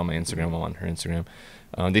 and she's on my Instagram, I'm on her Instagram.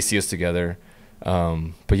 They see us together.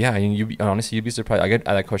 But yeah, I mean, honestly, you'd be surprised. I get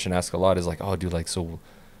that question asked a lot, is like, oh, dude, like, so,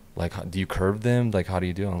 like, do you curve them? Like, how do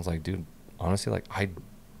you do it? I was like, dude, honestly, like,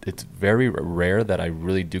 it's very rare that I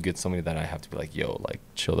really do get somebody that I have to be like, yo, like,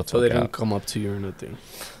 chill the fuck out. So they don't come up to you or nothing?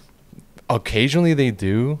 Occasionally they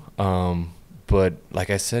do. But like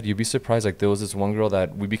I said, you'd be surprised. Like, there was this one girl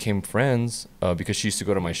that we became friends because she used to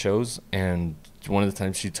go to my shows, and one of the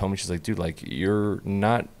times she told me, she's like, dude, like, you're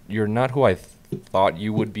not who I thought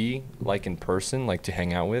you would be, like, in person, like, to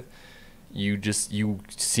hang out with. You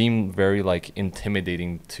seem very, like,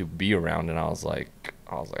 intimidating to be around. And I was like,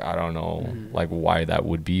 I don't know, like, why that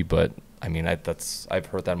would be, but I mean, I've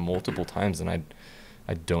heard that multiple times, and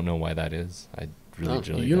I don't know why that is. I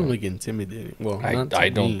really you don't look intimidating. Well, I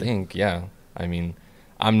don't think. Yeah. I mean,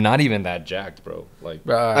 I'm not even that jacked, bro. Like,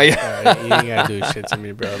 bro, you ain't gotta do shit to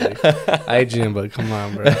me, bro. Like, I gym, but come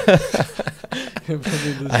on, bro.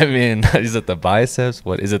 I mean, is it the biceps?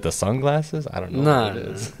 What is it? The sunglasses? I don't know what it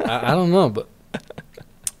is. I don't know, but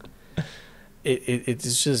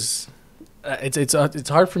it's just it's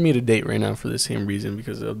hard for me to date right now for the same reason,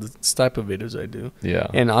 because of the type of videos I do. Yeah.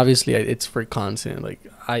 And obviously, it's for content. Like,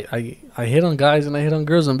 I hit on guys and I hit on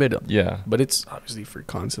girls on video. Yeah. But it's obviously for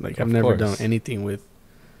content. Like, I've never done anything with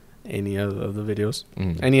any of the videos,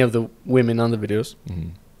 any of the women on the videos.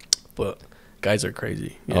 But guys are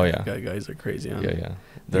crazy. Yeah, oh yeah. Guys are crazy. Yeah.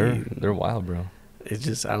 They're wild, bro. It's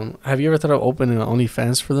just, have you ever thought of opening an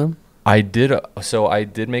OnlyFans for them? I did. So I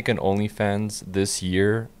did make an OnlyFans this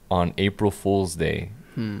year on April Fool's Day,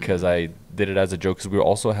 because I did it as a joke. Because we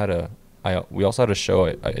also had a show.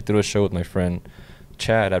 I threw a show with my friend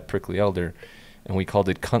Chad at Prickly Elder, and we called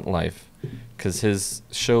it Cunt Life. because his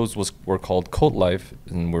shows were called Cult Life,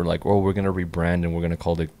 and we're like, oh, we're gonna rebrand and we're gonna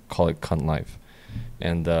call it Cunt Life,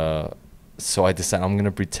 and so I decided I'm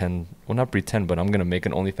gonna pretend, well, not pretend, but I'm gonna make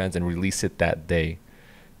an OnlyFans and release it that day.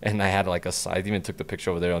 And I had like I even took the picture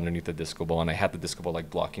over there underneath the disco ball, and I had the disco ball like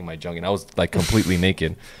blocking my junk, and I was like completely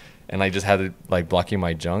naked, and I just had it like blocking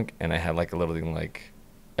my junk, and I had like a little thing like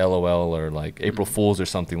LOL or like April Fools or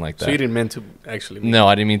something like that. So you didn't mean to actually make No,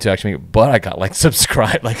 I didn't mean to actually make it, but I got like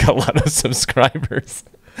like a lot of subscribers.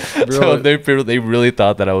 So they really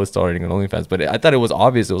thought that I was starting an OnlyFans, but I thought it was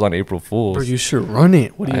obvious it was on April Fools. Bro, you should run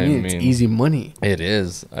it. What do you mean? It's easy money. It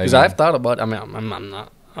is. Because I've thought about it. I mean, I'm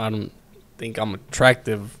not, I don't think I'm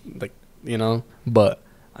attractive, like, you know, but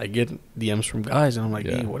I get DMs from guys, and I'm like,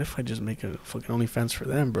 hey, what if I just make a fucking OnlyFans for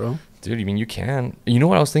them, bro? Dude, I mean, you can. You know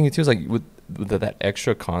what I was thinking too is like with that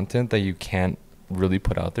extra content that you can't really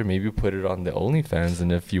put out there, maybe put it on the OnlyFans,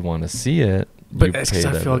 and if you want to see it, but it's because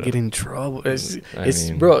I feel like getting in trouble. It's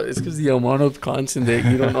because the amount of content that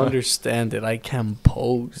you don't understand that I can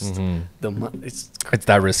post. Mm-hmm. It's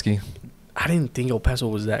that risky. I didn't think El Paso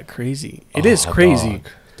was that crazy. It is crazy,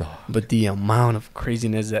 dog. But the amount of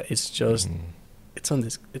craziness that it's just, it's on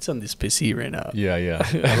this PC right now. Yeah.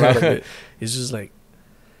 A lot of it is just like,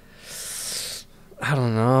 I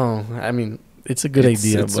don't know. I mean, it's a good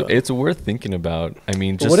idea, but it's worth thinking about. I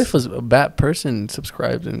mean, just what if a bad person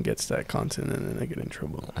subscribes and gets that content and then they get in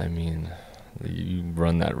trouble? I mean, you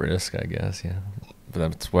run that risk, I guess. Yeah,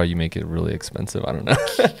 but that's why you make it really expensive. I don't know.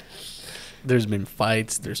 There's been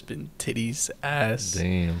fights. There's been titties, ass.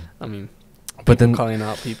 Damn. I mean, but then calling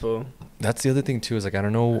out people. That's the other thing too. Is like I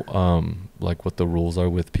don't know, like what the rules are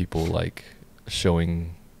with people like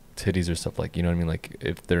showing titties or stuff. Like, you know what I mean? Like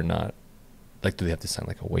if they're not. Like, do they have to sign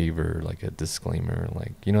like a waiver, like a disclaimer,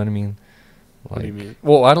 like, you know what I mean? Like, what do you mean?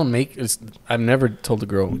 Well, I don't make. I've never told a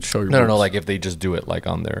girl show your. No. Like if they just do it like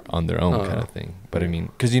on their own kind of thing. But I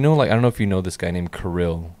mean, because you know, like I don't know if you know this guy named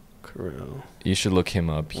Kirill. You should look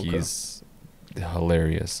him up. Okay. He's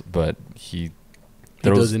hilarious, but he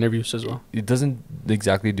does interviews as well. He doesn't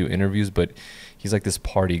exactly do interviews, but he's like this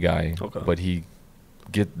party guy. Okay. But he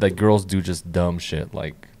girls do just dumb shit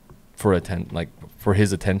like for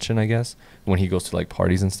his attention, I guess, when he goes to like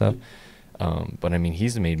parties and stuff. But I mean,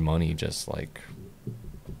 he's made money just by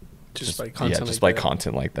content. Yeah, just by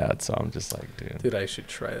content like that. So I'm just like, dude, I should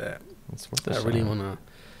try that. It's worth a shot. Really wanna.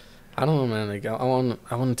 I don't know, man. Like I want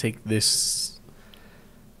to take this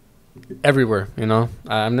everywhere. You know,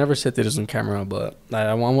 I've never said this on camera, but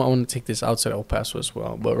I want to take this outside El Paso as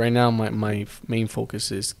well. But right now, my main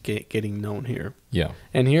focus is getting known here. Yeah.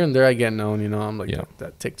 And here and there, I get known. You know, I'm like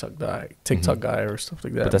that TikTok guy or stuff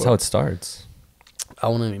like that. But that's how it starts. I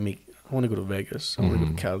want to go to Vegas. I want to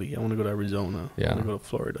go to Cali. I want to go to Arizona. Yeah. I want to go to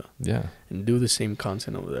Florida. Yeah. And do the same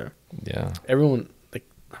content over there. Yeah. Everyone,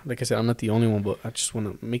 like I said, I'm not the only one, but I just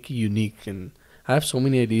want to make it unique. And I have so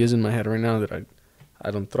many ideas in my head right now that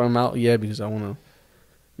I don't throw them out yet because I want to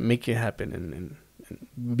make it happen and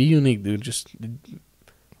be unique, dude. Just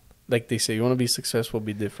like they say, you want to be successful,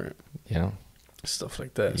 be different. Yeah. Stuff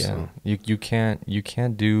like that. Yeah. So. You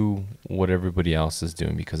can't do what everybody else is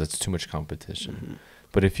doing because it's too much competition. Mm-hmm.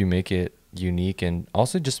 But if you make it unique and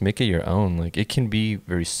also just make it your own, like it can be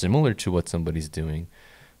very similar to what somebody's doing,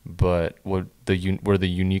 but where the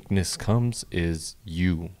uniqueness comes is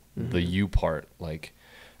you, the you part. Like,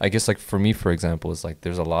 I guess like for me, for example, it's like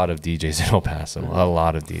there's a lot of DJs in El Paso, a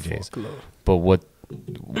lot of DJs. But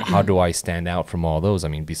how do I stand out from all those? I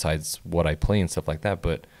mean, besides what I play and stuff like that,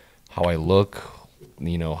 but how I look,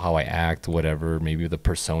 you know, how I act, whatever, maybe the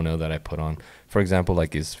persona that I put on. For example,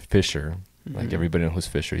 like is Fisher. Like everybody knows who's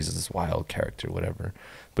Fisher. He's this wild character, whatever.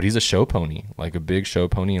 But he's a show pony, like a big show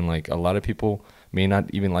pony. And like a lot of people may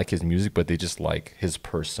not even like his music, but they just like his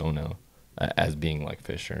persona as being like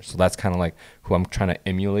Fisher. So that's kind of like who I'm trying to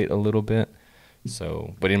emulate a little bit.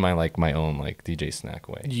 So, but in my own like DJ.SNACK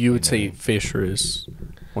way. You would say Fisher is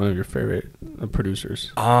one of your favorite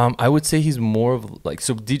producers? I would say he's more of like,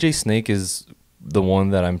 so DJ.SNACK is the one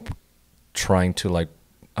that I'm trying to like,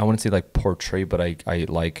 I wouldn't say like portray, but I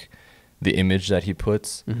like the image that he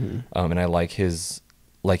puts, and I like his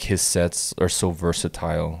sets are so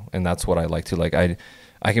versatile, and that's what I like to like.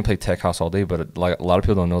 I can play tech house all day, but like a lot of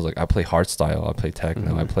people don't know, like I play hardstyle, I play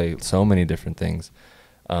techno, I play so many different things.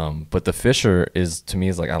 But the Fisher is to me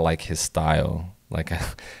is like I like his style, like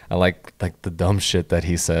I like the dumb shit that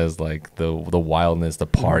he says, like the wildness, the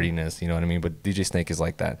partiness, you know what I mean? But DJ.SNACK is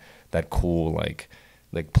like that cool like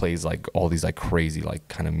plays like all these like crazy like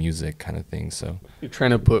kind of music kind of things. So you're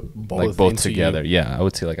trying to put both together. Yeah, I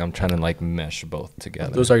would say like I'm trying to like mesh both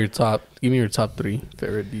together. Those are your top. Give me your top 3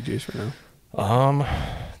 favorite DJs right now.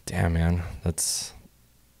 Damn man,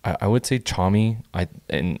 I would say Chami. I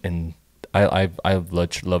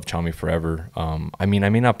love Chami forever. I mean, I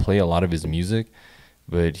may not play a lot of his music,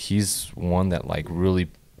 but he's one that like really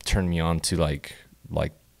turned me on to like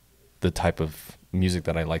the type of music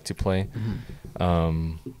that I like to play.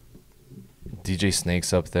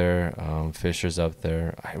 DJ.SNACK's up there, Fisher's up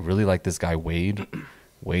there. I really like this guy Wade.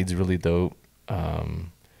 Wade's really dope.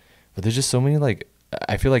 But there's just so many like,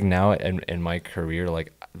 I feel like now in my career,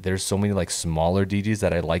 like there's so many like smaller DJs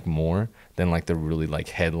that I like more than like the really like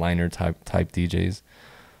headliner type DJs.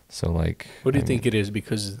 So like, what do you think it is?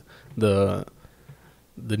 Because the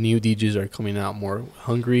new DJs are coming out more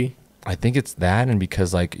hungry. I think it's that, and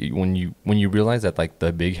because like when you realize that like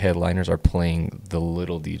the big headliners are playing the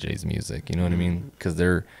little DJs music, you know what I mean? Because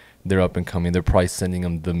they're up and coming, they're probably sending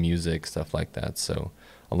them the music, stuff like that. So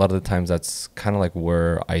a lot of the times that's kind of like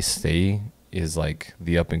where I stay, is like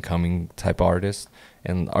the up and coming type artist,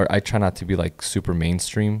 and I try not to be like super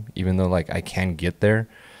mainstream, even though like I can get there,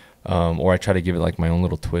 or I try to give it like my own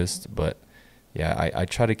little twist. But yeah, I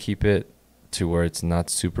try to keep it to where it's not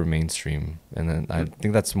super mainstream, and then I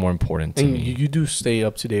think that's more important to me. You do stay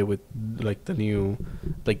up to date with like the new,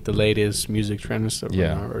 like the latest music trend and stuff.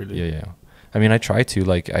 Yeah, yeah. I mean, I try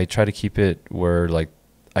to keep it where like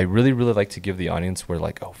I really like to give the audience where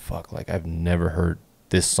like, oh fuck, like I've never heard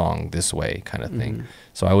this song this way kind of thing.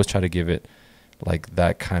 So I always try to give it like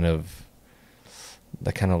that kind of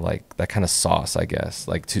sauce, I guess,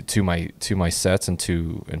 like to my sets and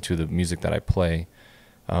to the music that I play.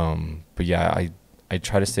 But yeah, I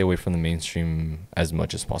try to stay away from the mainstream as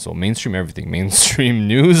much as possible. Mainstream everything, mainstream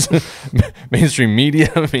news, mainstream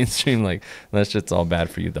media, mainstream, like that shit's all bad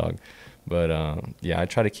for you, dog. But yeah, I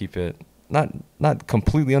try to keep it not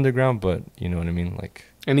completely underground, but you know what I mean. Like,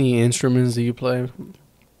 any instruments that you play?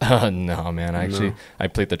 No, man. I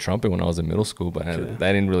played the trumpet when I was in middle school, but that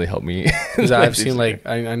didn't really help me. Because I've seen like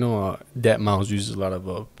I know Deadmau5 uses a lot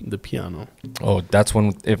of the piano. Oh, that's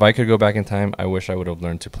one. If I could go back in time, I wish I would have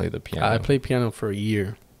learned to play the piano. I played piano for a year.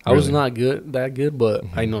 Really? I was not that good, but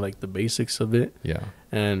I know like the basics of it. Yeah.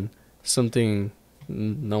 And something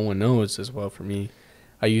no one knows as well for me,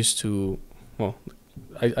 I used to, well,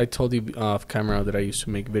 I told you off camera that I used to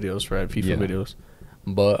make videos, right? FIFA videos.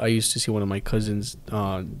 But I used to see one of my cousins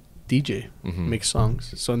DJ make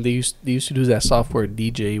songs. So they used to do that software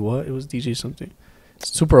DJ. What? It was DJ something.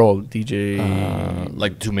 Super old DJ.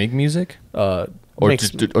 Like to make music? Or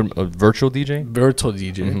virtual DJ? Virtual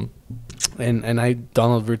DJ. And I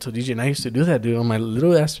downloaded virtual DJ, and I used to do that, dude, on my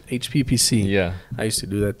little ass HP PC. Yeah. I used to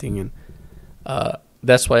do that thing, and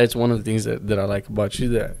that's why it's one of the things that I like about you,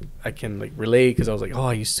 that I can like relate, because I was like, oh,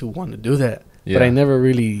 I used to want to do that, but I never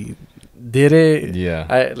really did it. Yeah.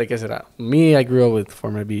 I said, I grew up with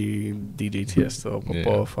Format B, DJ Tiesto,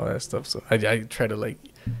 Popov, all that stuff. So I try to like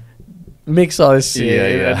mix all this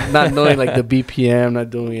shit. Not knowing like the BPM, not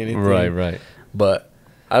doing anything. Right. But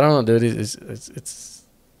I don't know, dude. It's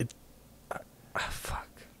fuck.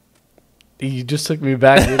 You just took me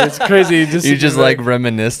back, dude. It's crazy. You just like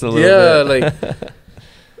reminisced a little bit. Yeah, like.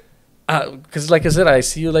 Because like I said, I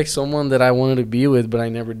see you like someone that I wanted to be with, but I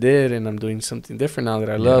never did, and I'm doing something different now that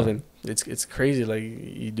I love, and it's crazy. Like,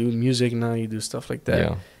 you do music now, you do stuff like that.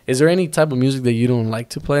 Yeah. Is there any type of music that you don't like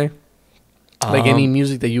to play? Like any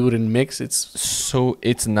music that you wouldn't mix?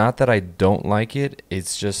 It's not that I don't like it.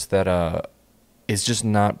 It's just that it's just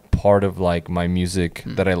not part of like my music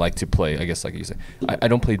that I like to play. I guess, like you said, I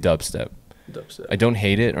don't play dubstep. I don't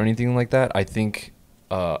hate it or anything like that. I think.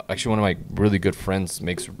 Actually, one of my really good friends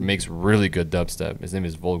makes really good dubstep. His name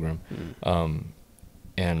is Volgram,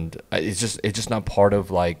 and it's just not part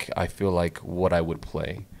of like, I feel like what I would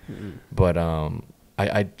play. But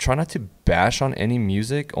I try not to bash on any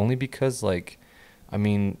music, only because like, I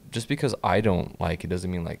mean, just because I don't like it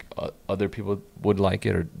doesn't mean like other people would like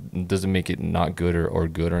it, or doesn't make it not good or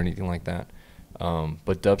good or anything like that.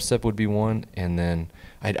 But dubstep would be one, and then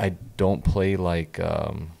I don't play like.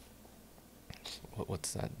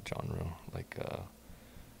 What's that genre? Like,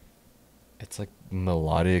 it's like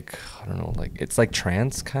melodic. I don't know. Like, it's like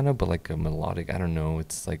trance kind of, but like a melodic. I don't know.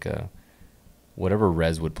 It's like a whatever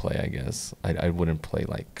Rez would play. I guess I wouldn't play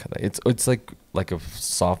like it's like a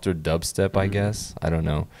softer dubstep. I guess I don't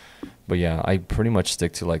know, but yeah, I pretty much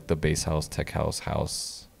stick to like the bass house, tech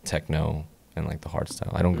house, techno, and like the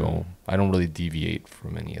hardstyle. I don't really deviate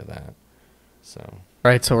from any of that. So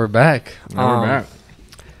right. So we're back. We're back.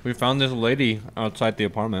 We found this lady outside the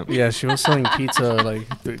apartment. Yeah, she was selling pizza like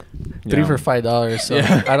three for $5. So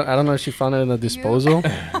I don't know if she found it in the disposal.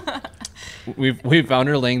 We found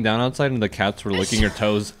her laying down outside, and the cats were licking her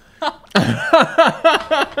toes.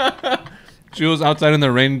 She was outside in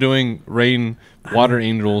the rain doing rain water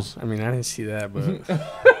angels. I mean, I didn't see that, but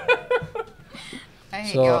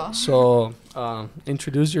hate y'all. So,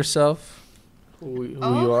 introduce yourself. Who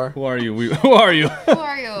you are? Who are you? Who are you? Who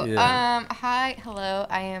are you? Yeah. Hi, hello.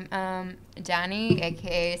 I am Danny,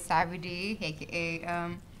 aka Saviidee,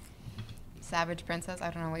 aka Savage Princess. I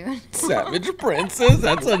don't know what you meant. Savage Princess.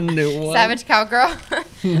 That's a new one. Savage Cowgirl.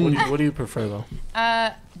 What do you prefer though?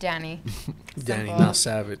 Danny. Danny, Simple. not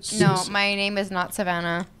Savage. No, my name is not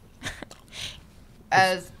Savannah.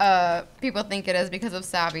 As people think it is because of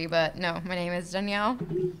Savvy, but no, my name is Danielle.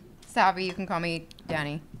 Savvy, you can call me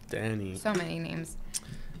Danny. Danny. So many names.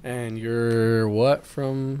 And you're what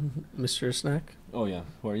from Mr. .SNACK? Oh yeah.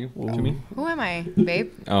 Who are you? Ooh. To me? Who am I,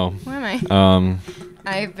 babe? Oh. Who am I?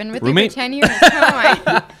 I've been with Roommate? you for 10 years. Who am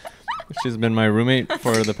I? She's been my roommate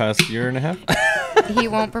for the past year and a half. He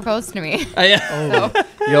won't propose to me. Yeah. Oh,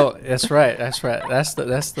 yo, that's right. That's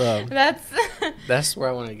That's where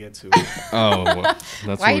I want to get to. Oh.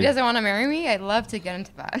 That's why he what doesn't want to marry me. I'd love to get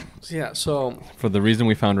into that. Yeah. So for the reason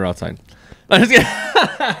we found her outside. I'm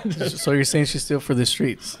just kidding. so you're saying she's still for the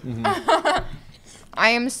streets? I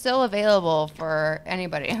am still available for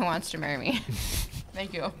anybody who wants to marry me.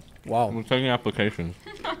 Thank you. Wow. I'm taking applications.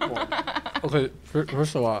 Okay.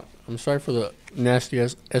 First of all, I'm sorry for the nasty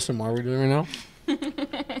SMR we're doing right now.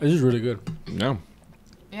 This is really good. Yeah.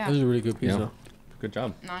 Yeah. This is a really good pizza. Yeah. Good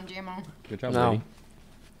job. Non-GMO. Good job, Now, lady.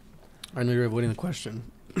 I know you're avoiding the question.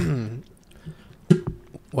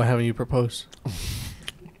 Why haven't you proposed?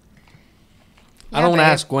 I don't want to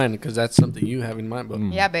babe. ask when, because that's something you have in mind. But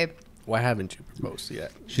Yeah, babe. why haven't you proposed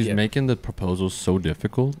yet? She's Yet. making the proposal so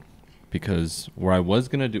difficult because where I was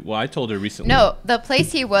gonna do. Well, I told her recently. No, the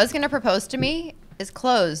place he was going to propose to me is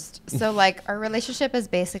closed. So, like, our relationship is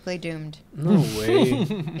basically doomed. No way.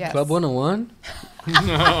 Yes. Club 101?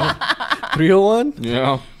 No. 301?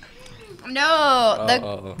 Yeah. No,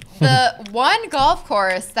 the one golf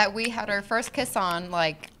course that we had our first kiss on,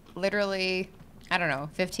 like, literally, I don't know,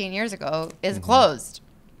 15 years ago, is closed.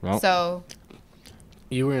 Well, So,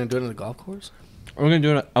 You were going to do it in the golf course? I was gonna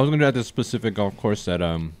do it at this specific golf course that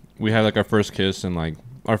we had like our first kiss and like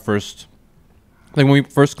our first, like when we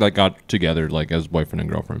first like got together like as boyfriend and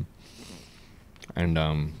girlfriend, and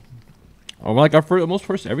like our almost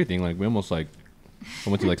first everything, like we almost like I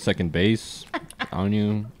went to like second base on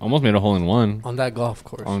you, almost made a hole in one On that golf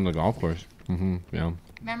course. on the golf course. Yeah,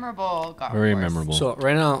 memorable golf very course. memorable. So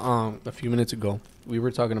right now, a few minutes ago, we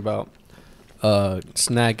were talking about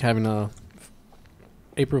Snag having a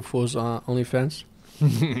April Fool's OnlyFans.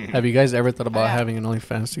 Have you guys ever thought about yeah. having an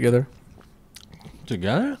OnlyFans together?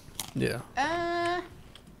 Together? Yeah.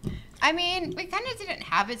 I mean, we kind of didn't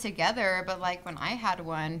have it together, but, like, when I had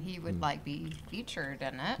one, he would, like, be featured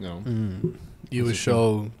in it. No. You would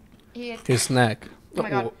show He had, his snack. oh, my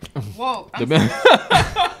God. Whoa. I'm The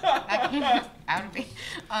that came out of me.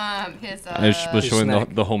 His, I was showing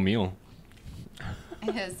snack. the whole meal.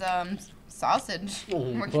 his, sausage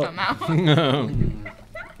would come out.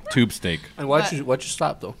 Tube steak. And But- why'd you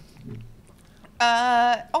stop though?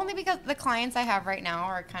 Only because the clients I have right now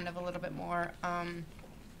are kind of a little bit more,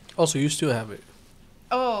 Oh, so you still have it?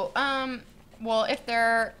 well, if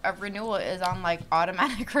their renewal is on, like,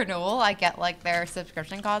 automatic renewal, I get, like, their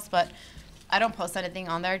subscription costs, but I don't post anything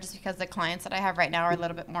on there just because the clients that I have right now are a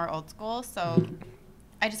little bit more old school, so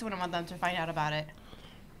I just wouldn't want them to find out about it.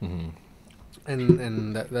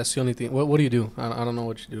 And that's the only thing. What do you do? I don't know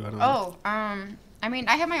what you do. I don't know. I mean,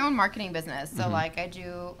 I have my own marketing business, so, like, I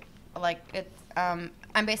do, like, it's, I'm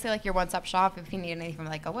basically, like, your one-stop shop if you need anything from,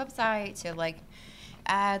 like, a website to, like,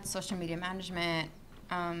 ads, social media management,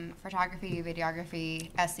 photography,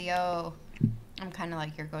 videography, SEO. I'm kind of,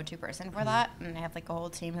 like, your go-to person for that, and I have, like, a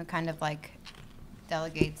whole team who kind of, like,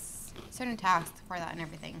 delegates certain tasks for that and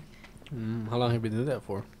everything. How long have you been doing that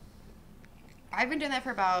for? I've been doing that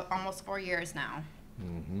for about almost 4 years now.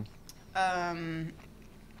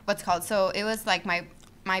 What's it called? So it was like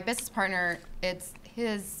my business partner, it's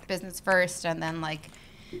his business first, and then, like,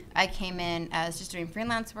 I came in as just doing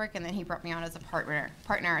freelance work, and then he brought me on as a partner.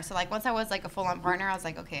 So, like, once I was, like, a full-on partner, I was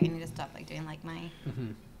like, okay, I need to stop, like, doing, like, my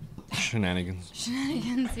Shenanigans.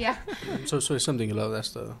 shenanigans. Yeah. So it's something you love.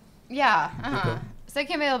 That's the. Yeah. Okay. So it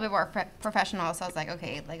can be a little bit more professional. So I was like,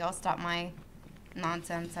 okay, like, I'll stop my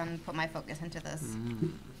nonsense and put my focus into this.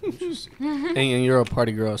 And you're a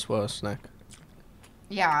party girl as well, Snack.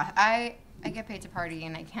 Yeah, I get paid to party,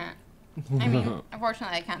 and I can't. I mean,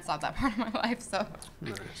 unfortunately, I can't stop that part of my life. So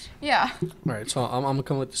Nice. yeah. All right, so I'm gonna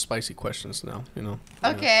come with the spicy questions now. You know.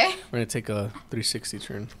 Okay. We're gonna take a 360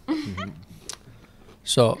 turn.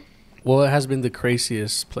 So, what has been the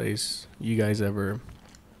craziest place you guys ever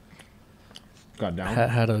Got down.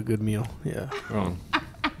 had a good meal? Yeah. Oh.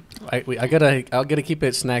 I gotta keep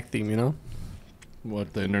it snack theme. You know.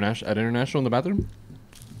 What, the international in the bathroom?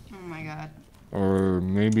 Or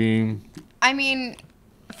maybe... I mean,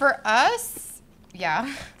 for us,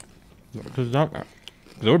 yeah. Because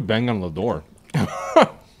they were banging on the door.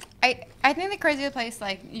 I think the craziest place,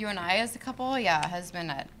 like, you and I as a couple, yeah, has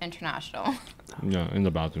been at International. Yeah, in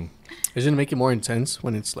the bathroom. Isn't it make it more intense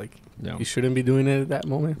when it's like you shouldn't be doing it at that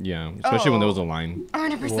moment? Yeah, especially when there was a line.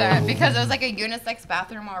 100%. Because it was like a unisex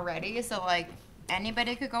bathroom already. So, like,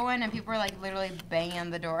 anybody could go in and people were, like, literally banging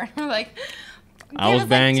on the door. Like, I was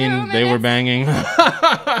banging. They were banging.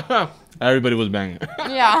 Everybody was banging.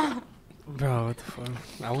 Yeah. Bro, what the fuck?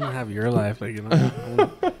 I want to have your life. Like, you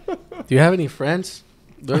know. Do you have any friends?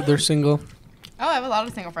 They're single. Oh, I have a lot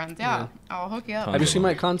of single friends. Yeah. I'll hook you up. Have you seen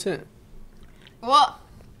my content? Well,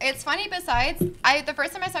 it's funny. Besides, the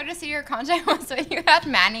first time I started to see your content was when you had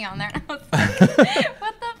Manny on there. And I was like,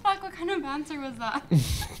 what the fuck? What kind of answer was that?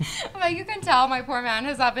 I'm like, you can tell my poor man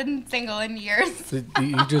has not been single in years. Did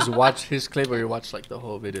you just watch his clip or you watched like the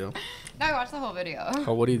whole video? No, I watched the whole video.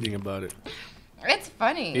 Oh, what do you think about it? It's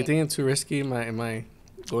funny. Do you think it's too risky? Am I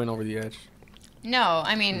going over the edge? No,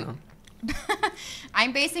 I mean,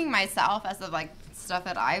 I'm basing myself as of like stuff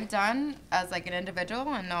that I've done as like an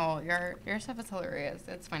individual, and no, your stuff is hilarious.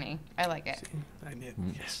 It's funny. I like it. See, I did.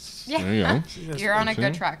 Yes. Yeah. There you go. You're on a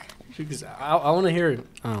good track. I want to hear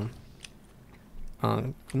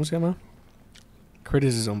 ¿cómo se llama?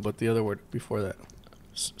 Criticism, but the other word before that.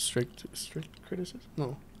 Strict criticism?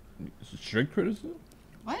 No. Strict criticism?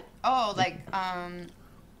 What? Oh, like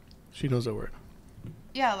She knows that word.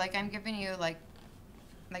 yeah, like I'm giving you like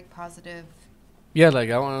positive. Yeah, like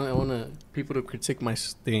I want people to critique my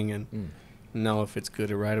thing and know if it's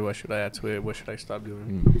good or right, or what should I add to it, what should I stop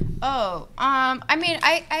doing. Oh, I mean,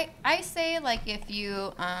 I say like if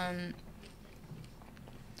you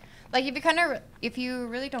if you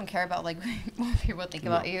really don't care about like what people think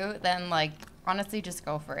about you, then like honestly just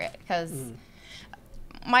go for it. Because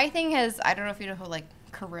my thing is, I don't know if you know who like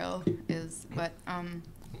Kirill is, but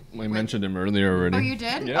I mentioned him earlier already. Oh, you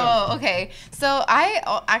did? Yeah. Oh, okay. So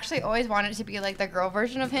I actually always wanted to be like the girl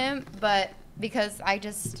version of him, but because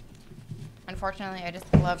unfortunately, I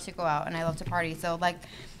just love to go out and I love to party. So like,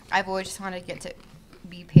 I've always just wanted to get to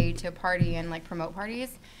be paid to party and like promote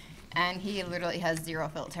parties, and he literally has zero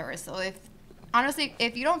filters. So honestly,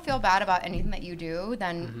 if you don't feel bad about anything that you do,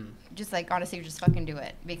 then just like honestly, just fucking do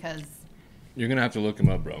it, because You're gonna have to look him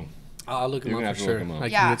up, bro. I'll look him You're up gonna for have to sure. look him up. I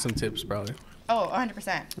can get some tips probably. oh,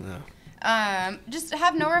 100%. Yeah. Just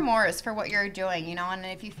have no remorse for what you're doing, you know, and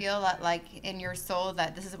if you feel that like in your soul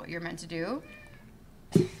that this is what you're meant to do,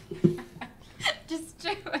 just do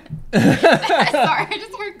it. Sorry, I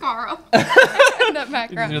just heard Carl in the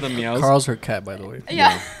background. the meows? Carl's her cat, by the way.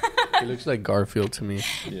 Yeah. He looks like Garfield to me.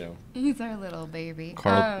 Yeah. He's our little baby.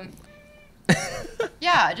 Carl.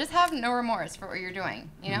 Yeah, just have no remorse for what you're doing,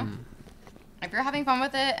 you know? If you're having fun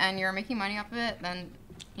with it and you're making money off of it, then,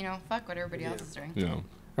 you know, fuck what everybody else is doing. Yeah.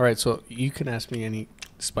 All right, so you can ask me any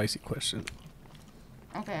spicy question.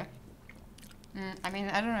 Okay. I mean,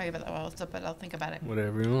 I don't know about that well, but I'll think about it.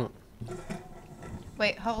 Whatever you want.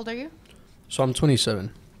 Wait, how old are you? So I'm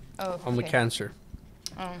 27. Oh, I'm a Cancer.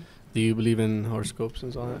 Oh. Do you believe in horoscopes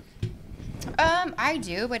and all that? I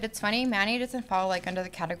do, but it's funny. Manny doesn't fall like under the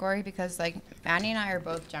category because like Manny and I are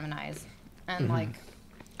both Geminis, and like,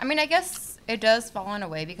 I mean, I guess it does fall in a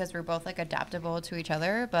way because we're both like adaptable to each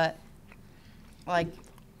other, but like,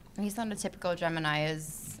 he's not a typical Gemini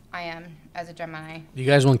as I am as a Gemini. You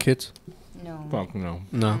guys want kids? No. Fuck no.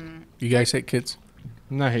 No. You guys hate kids?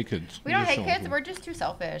 No, I hate kids. We don't hate kids. We're just too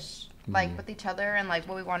selfish, like with each other and like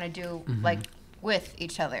what we want to do, like with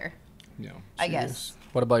each other. Yeah. I guess.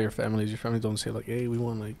 What about your families? Your family don't say like, hey, we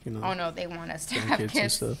want like, you know. Oh no, they want us to some have kids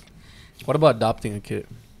kids. and stuff. What about adopting a kid?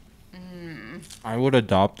 I would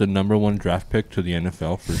adopt the #1 draft pick to the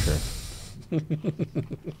NFL for sure.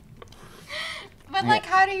 But like,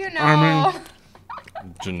 how do you know? I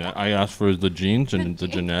mean, I asked for the genes and the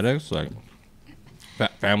genetics, like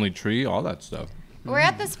family tree, all that stuff. We're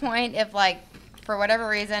at this point, if like for whatever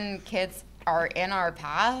reason kids are in our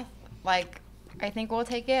path, like I think we'll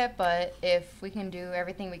take it. But if we can do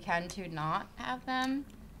everything we can to not have them,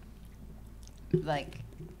 like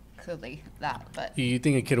clearly that. But You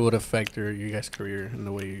think a kid would affect you guys' career in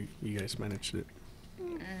the way you guys managed it?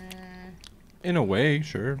 In a way,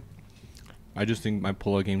 sure. I just think my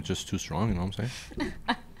pull-out game's just too strong, you know what I'm saying?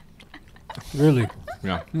 Really?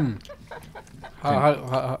 Yeah.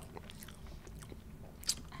 How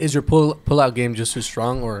is your pull-out game just too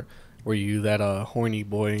strong, or were you that horny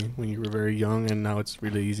boy when you were very young, and now it's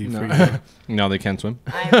really easy for you? Now they can't swim.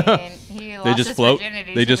 I mean, he lost They just his float.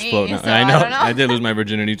 virginity They to just me, float now. so I know. don't know. I did lose my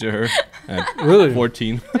virginity to her at Really?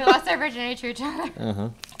 14. We lost our virginity to each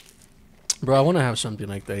other. Bro, I want to have something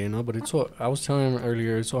like that, you know. But it's so. I was telling him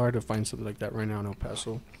earlier, it's so hard to find something like that right now in El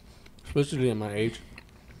Paso, especially at my age.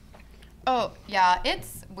 Oh, yeah,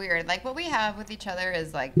 it's weird. Like, what we have with each other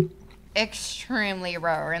is, like, extremely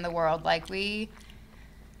rare in the world. Like, I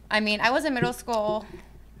mean, I was in middle school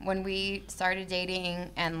when we started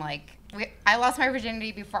dating, and, like, I lost my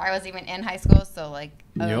virginity before I was even in high school, so, like,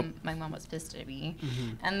 my mom was pissed at me.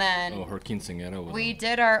 Mm-hmm. And then her quinceañera was we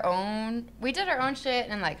did our own shit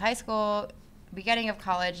in, like, high school, beginning of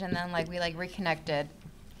college, and then, like, we, like, reconnected,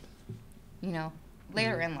 you know,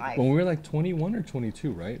 later in life. When we were like 21 or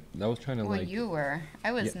 22, right? That was trying to well, you were.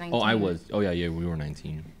 I was 19. Oh, I was. Oh, yeah, we were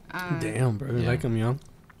 19. Damn, bro. You like him young?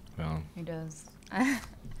 Well, he does.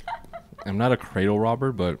 I'm not a cradle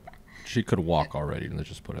robber, but she could walk already. Let's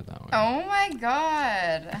just put it that way. Oh, my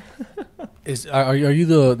God. Are you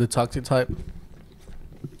the toxic type?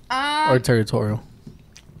 Or territorial?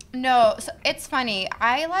 No. So it's funny.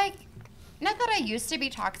 I like, not that I used to be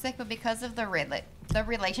toxic, but because of the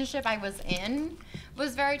relationship I was in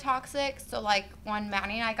was very toxic. So, like, when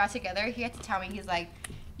Manny and I got together, he had to tell me, he's like,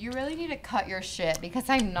 you really need to cut your shit because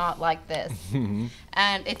I'm not like this. And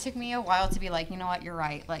it took me a while to be like, you know what, you're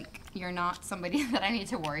right. Like, you're not somebody that I need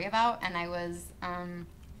to worry about. And I was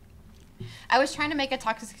trying to make a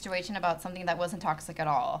toxic situation about something that wasn't toxic at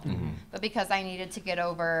all. Mm-hmm. But because I needed to get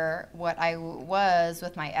over what I was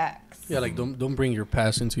with my ex. Yeah, like, don't bring your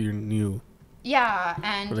past into your new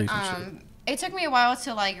relationship. It took me a while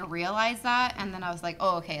to, like, realize that, and then I was like,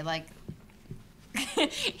 oh, okay, like,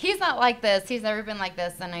 he's not like this. He's never been like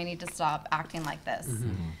this, and I need to stop acting like this.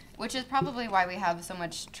 Mm-hmm. Which is probably why we have so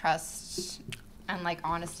much trust and, like,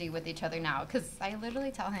 honesty with each other now, because I literally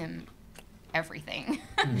tell him everything.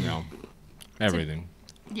 No. Everything.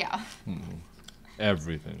 Yeah. Mm-hmm.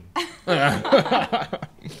 Everything. All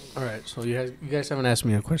right, so you guys haven't asked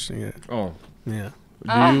me a question yet. Oh. Yeah.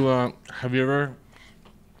 Have you ever...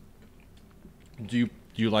 Do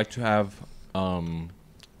you like to have do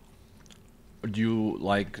you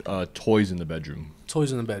like toys in the bedroom?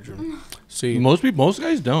 Toys in the bedroom. See, most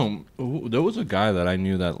guys don't. There was a guy that I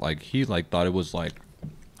knew that, like, he, like, thought it was, like,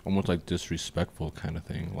 almost like disrespectful kind of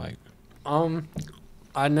thing. Like,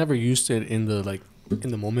 I never used it in the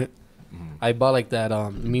moment. Mm-hmm. I bought, like, that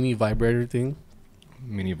mini vibrator thing.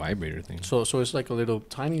 So it's like a little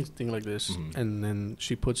tiny thing like this, and then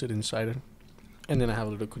she puts it inside it. And then I have a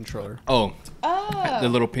little controller. Oh. The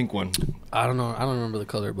little pink one. I don't know. I don't remember the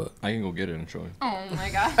color, but I can go get it and show you. Oh, my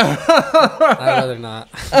God. I'd rather not.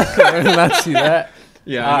 I'd rather not see that.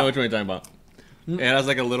 Yeah, I know which one you're talking about. And it has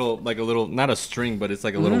like a little, not a string, but it's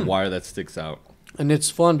like a little wire that sticks out. And it's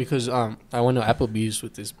fun because I went to Applebee's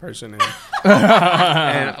with this person.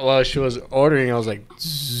 And while she was ordering, I was like,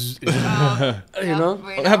 you know?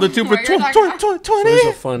 I have the 2 for 20. So it was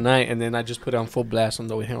a fun night. And then I just put it on full blast on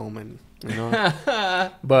the way home. And, you know?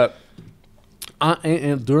 But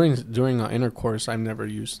during intercourse, I never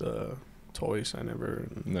used the toys.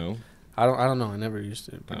 No. I don't know. I never used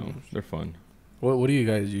it. No, they're fun. What do you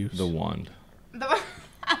guys use? The wand.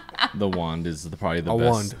 The wand is probably the best.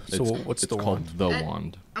 A wand. So what's the wand? It's called the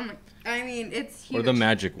wand. I mean, it's huge. Or the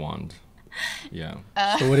magic wand. Yeah.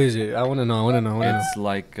 So what is it? I want to know. It's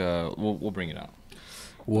like we'll bring it out.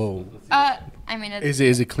 Whoa. I mean, it's,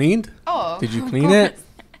 is it cleaned? Oh. Did you clean it?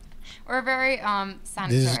 We're very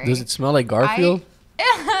sanitary. Does it smell like Garfield?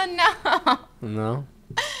 No. No.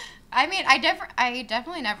 I mean, I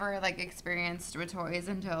definitely never, like, experienced with toys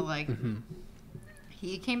until, like,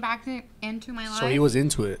 he came back into my life. So he was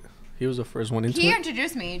into it. He was the first one into it. He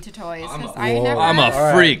introduced me to toys. I'm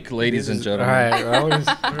a freak, ladies and gentlemen.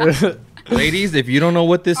 All right. Ladies, if you don't know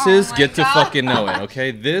what this is, get to fucking know it, okay?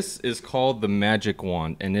 This is called the magic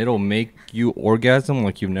wand, and it'll make you orgasm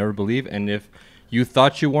like you've never believed. And if you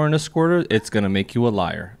thought you weren't a squirter, it's going to make you a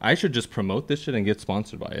liar. I should just promote this shit and get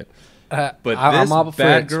sponsored by it. But I'm all for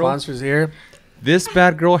it. Sponsors here. This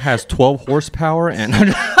bad girl has 12 horsepower and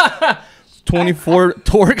 24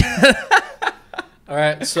 torque. All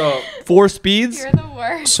right, so 4 speeds. You're the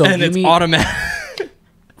worst. So and it's automatic.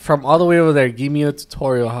 From all the way over there, give me a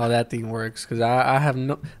tutorial how that thing works, because I have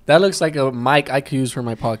no. That looks like a mic I could use for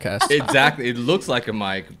my podcast. Exactly, it looks like a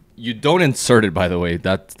mic. You don't insert it, by the way.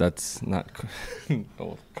 That's not.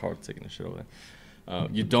 Oh, Carl's taking the shit over there.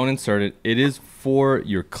 You don't insert it. It is for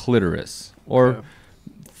your clitoris or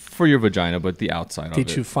for your vagina, but the outside of it.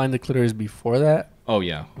 Did you find the clitoris before that? Oh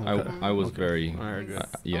yeah, Okay. I was very. Good.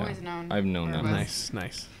 Yeah, always known. I've known that. Nice.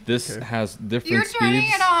 This has different You're speeds. turning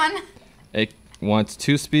it on. It wants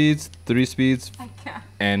 2 speeds, 3 speeds, I can't.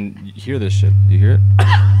 and you hear this shit. You hear it?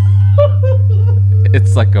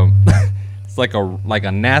 It's like a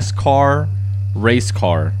NASCAR race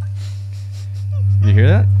car. You hear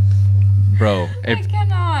that? bro. I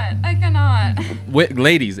cannot. Wait,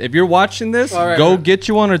 ladies, if you're watching this, All right, go man. get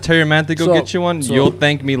you one, or tell your man to go get you one. so- You'll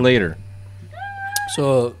thank me later.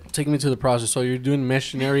 So take me to the process. So you're doing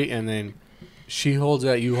missionary, and then she holds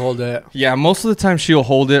that, you hold that. Yeah, most of the time she'll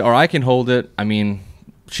hold it, or I can hold it. I mean,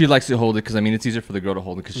 she likes to hold it because, I mean, it's easier for the girl to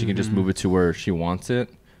hold it because she can just move it to where she wants it.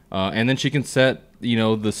 And then she can set, you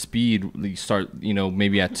know, the speed. You start, you know,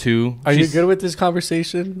 maybe at 2. Are you good with this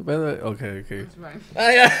conversation? By the way? Okay. That's fine.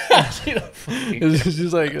 It's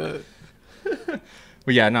just like,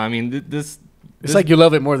 But yeah, no, I mean, this. it's like you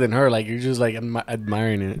love it more than her. Like you're just like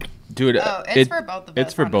admiring it. Dude, Oh, it's for both of us.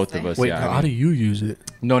 It's for both of honestly. us. Wait, yeah, I how mean- do you use it?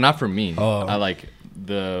 No, not for me. Oh. I like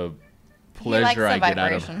the He likes pleasure I the get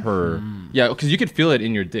out of vibration. her. Yeah, because you could feel it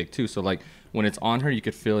in your dick too. So like when it's on her, you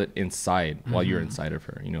could feel it inside while you're inside of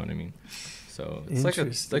her. You know what I mean? So it's like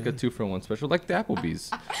a 2-for-1 special, like the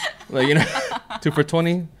Applebee's. Like, you know, 2 for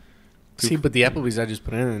 $20. See, but the Applebee's I just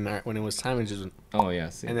put in there when it was time, and just Oh yeah,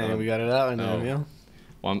 see, and then we got it out, and then oh.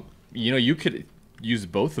 Well, you know, you could use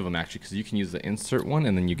both of them actually, because you can use the insert one,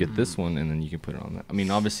 and then you get this one, and then you can put it on that. I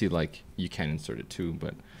mean, obviously, like you can insert it too,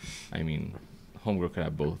 but I mean, homegirl could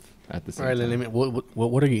have both at the same All right, time. let me.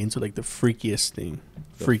 What are you into? Like the freakiest thing?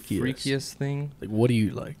 The freakiest thing. Like what do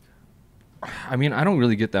you like? I mean, I don't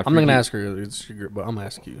really get that. I'm not gonna freaky. ask her. It's your girl, but I'm gonna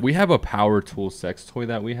ask you. We have a power tool sex toy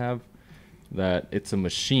that we have, that it's a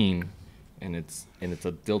machine, and it's a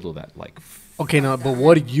dildo that like. Okay, no, but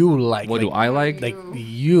what do you like? What do I like? Like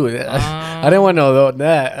you? I didn't want to know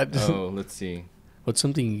that. I just, Oh, let's see. what's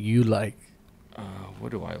something you like?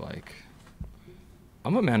 What do I like?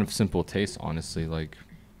 I'm a man of simple taste, honestly. Like,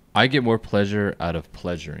 I get more pleasure out of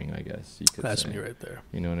pleasuring, I guess you could That's say. me right there.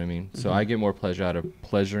 You know what I mean? So I get more pleasure out of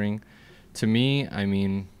pleasuring. To me, I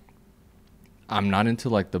mean, I'm not into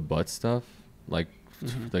like the butt stuff, like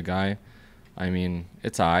the guy. I mean,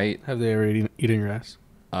 it's aight. Have they already eaten your ass?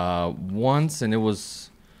 Once, and it was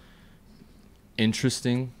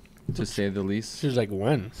interesting, to say the least. She was like,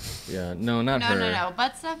 when? Yeah, no, not her. No.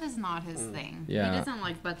 Butt stuff is not his thing. Yeah. He doesn't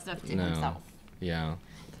like butt stuff to No. himself. Yeah,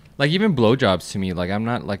 like even blowjobs to me, like I'm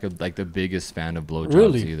not like the biggest fan of blowjobs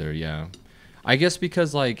Really? either. Yeah, I guess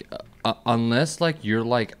because like unless like you're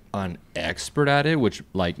like an expert at it, which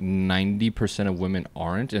like 90% of women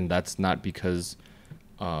aren't, and that's not because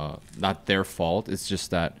not their fault. It's just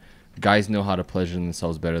that guys know how to pleasure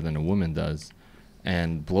themselves better than a woman does.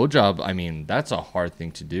 And blowjob, I mean, that's a hard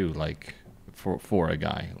thing to do, like for a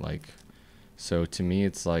guy. Like, so to me,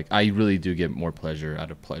 it's like I really do get more pleasure out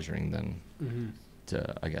of pleasuring than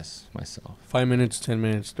to, I guess, myself. 5 minutes, 10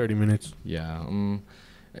 minutes, 30 minutes. Yeah,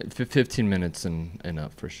 15 minutes and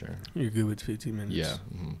up for sure. You're good with 15 minutes. Yeah,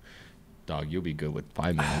 dog, you'll be good with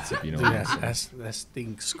 5 minutes if you Dude, know. that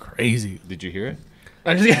stinks crazy. Did you hear it?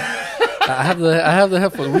 I have the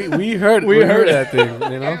headphones. We heard that thing.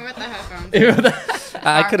 You know, Even with the headphones.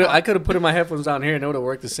 I could have put in my headphones down here and it would have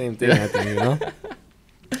worked the same thing. I think, you know,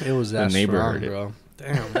 it was that The neighbor strong, heard it. bro.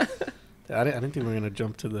 Damn. I didn't think we were gonna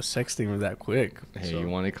jump to the sexting that quick. Hey, So- you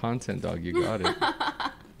wanted content, dog. You got it.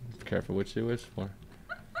 Careful what you wish for.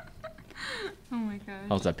 Oh my gosh.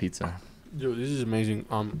 How's that pizza? Dude, this is amazing.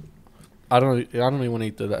 I don't really want to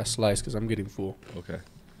eat that slice because I'm getting full. Okay.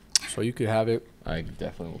 So you could have it. I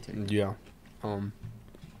definitely will take it. Yeah.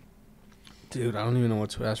 Dude, I don't even know what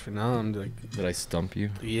to ask for now. I'm like, Did I stump you?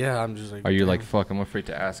 yeah, I'm just like. Are you like, damn. fuck, I'm afraid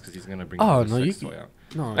to ask because he's going to bring Oh, the no, sex you toy out.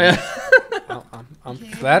 No. I'm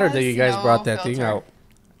He flattered that you guys has brought no that thing filter. out.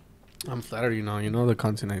 I'm flattered, you know the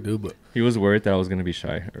content I do, but He was worried that I was going to be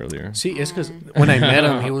shy earlier. see, it's because when I met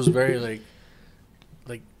him, he was very like,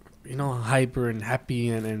 hyper and happy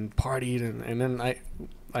and partied, and then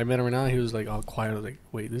I met him right now. He was like all quiet. I was like,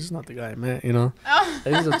 wait, this is not the guy I met, you know? Oh.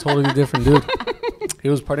 This is a totally different dude. He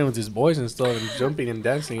was partying with his boys and stuff and jumping and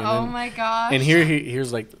dancing. And Oh then, my gosh. and here he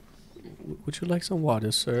was like, would you like some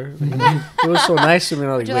water, sir? Like, it was so nice to me.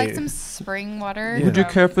 And I was Would you like, like some spring water? Yeah. Would you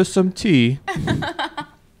care for some tea?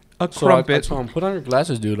 A so I told him, put on your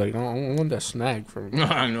glasses, dude. Like, I don't want that snag from.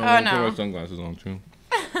 I know. Oh, I no. put my sunglasses on too.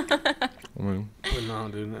 I mean, But no,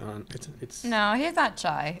 dude. It's. No, he's not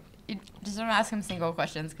shy. You just don't ask him single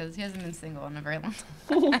questions because he hasn't been single in a very long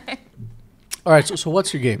time. All right. So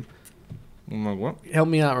what's your game? I'm like, what? Help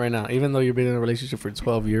me out right now. Even though you've been in a relationship for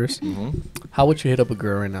 12 years, Mm-hmm. how would you hit up a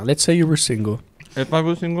girl right now? Let's say you were single If I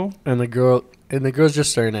was single, and the girl's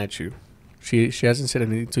just staring at you. She hasn't said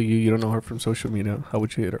anything to you. You don't know her from social media. How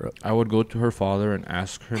would you hit her up? I would go to her father and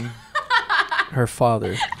ask him. Her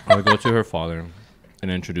father. I would go to her father and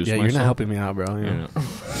introduce Yeah, myself. you're not helping me out, bro. Yeah.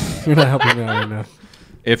 You're not helping me out right now.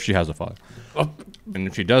 If she has a father. Oh. And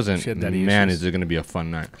if she doesn't, She had daddy man, issues. is it going to be a fun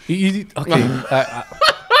night. Okay.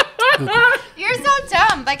 You're so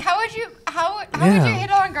dumb. Like, how how would you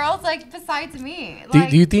hit on girls like besides me? Do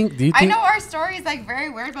Like, you think? I know our story is like very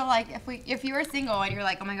weird, but like if you were single and you're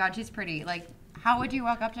like, oh my god, she's pretty, like how would you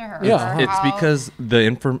walk up to her? Yeah. It's because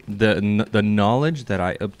the knowledge that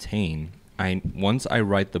I obtain, once I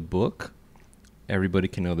write the book, everybody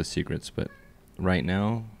can know the secrets. But right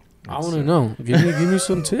now, I want to know. Give me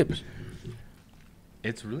some tips.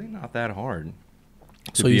 It's really not that hard.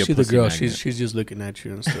 So you see the girl, she's just looking at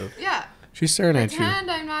you and stuff. Yeah. She's staring at you. Pretend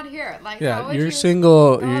I'm not here. Like, how Yeah, would you're you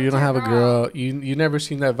single. go up You to don't have a girl. You never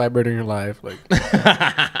seen that vibrator in your life. Like,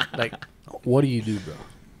 like, what do you do,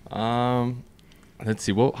 bro? Let's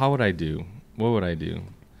see. How would I do? What would I do?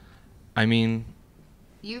 I mean,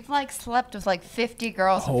 You've like slept with like 50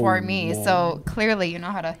 girls before me, so clearly you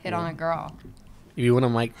know how to hit on a girl. If you want a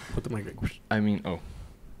mic, put the mic. Like, I mean,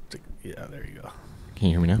 yeah, there you go. can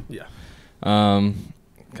you hear me now? Yeah.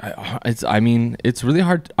 It's really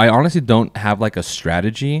hard. I honestly don't have like a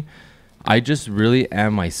strategy. I just really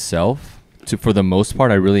am myself. For the most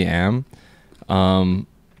part, I really am. And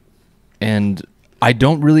I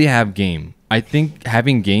don't really have game. I think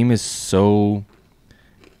having game is so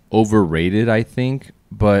overrated, I think.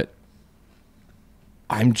 But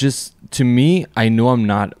to me, I know I'm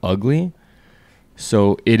not ugly.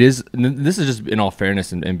 So it is, this is just in all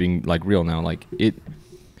fairness and being like real now. Like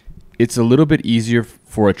it's a little bit easier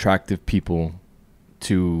for attractive people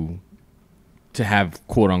to have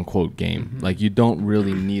quote unquote game. Mm-hmm. Like you don't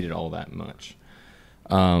really need it all that much.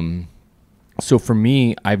 So for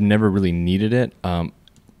me, I've never really needed it.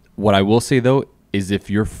 What I will say though is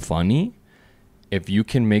if you're funny, if you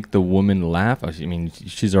can make the woman laugh, I mean,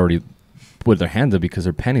 she's already put her hands up because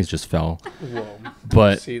her panties just fell. Whoa.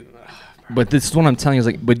 But this is what I'm telling you is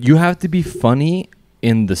like, but you have to be funny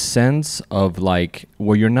in the sense of like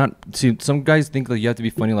where you're not. See, some guys think that you have to be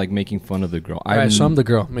funny like making fun of the girl. All right, so I'm the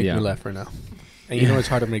girl. Make me laugh right now. And you know it's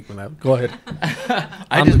hard to make me laugh. Go ahead.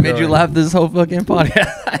 I just made you laugh this whole fucking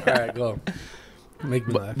podcast. All right, go. Make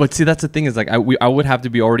me laugh. But see, that's the thing is like I would have to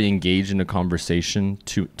be already engaged in a conversation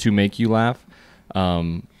to make you laugh.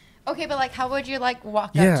 Okay, but like, how would you like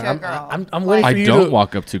walk up to a girl? I'm waiting for you to... I don't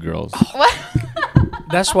walk up to girls. What?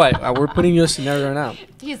 That's why we're putting you a scenario now.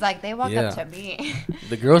 He's like, they walk up to me.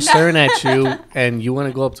 The girl's staring at you, and you want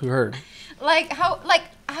to go up to her.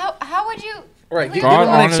 How would you? Right, give him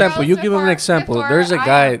an example. You give him an example. There's a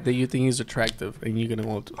guy that you think is attractive, and you're gonna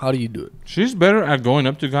go up to. How do you do it? She's better at going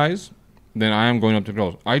up to guys than I am going up to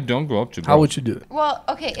girls. I don't go up to girls. How would you do it? Well,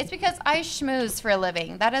 okay, it's because I schmooze for a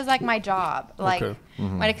living. That is like my job. Like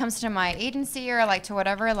when it comes to my agency or like to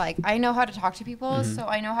whatever, like I know how to talk to people, so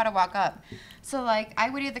I know how to walk up. So like I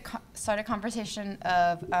would either start a conversation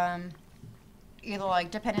of either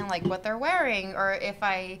like depending on like what they're wearing or if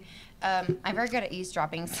I'm very good at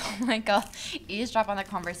eavesdropping, so like I'll eavesdrop on the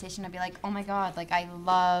conversation and be like, oh my god, like I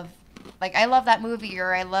love that movie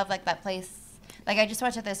or I love like that place. Like, I just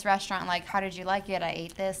went to this restaurant, like, how did you like it? I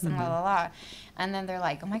ate this, and And then they're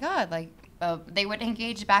like, oh, my God. Like, they would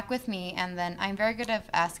engage back with me. And then I'm very good at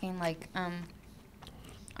asking, like, I'm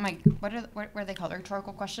like, what are they called?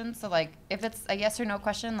 Rhetorical questions? So, like, if it's a yes or no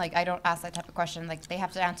question, like, I don't ask that type of question. Like, they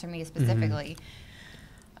have to answer me specifically.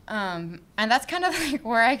 And that's kind of, like,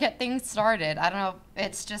 where I get things started. I don't know.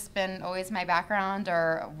 It's just been always my background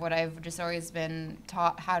or what I've just always been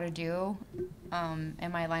taught how to do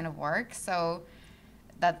in my line of work. So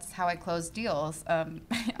that's how I close deals. I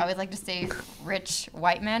always like to say rich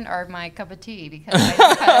white men are my cup of tea because I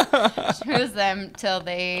just kind of choose them till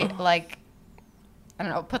they, like, I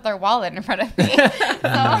don't know, put their wallet in front of me.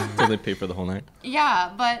 Till they pay for the whole night.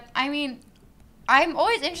 Yeah, but, I mean, I'm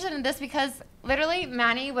always interested in this because literally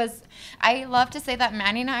I love to say that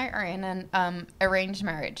Manny and I are in an arranged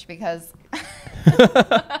marriage because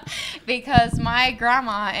because my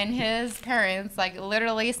grandma and his parents like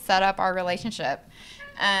literally set up our relationship,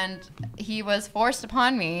 and he was forced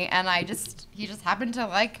upon me, and he just happened to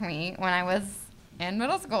like me when I was in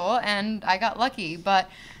middle school, and I got lucky. But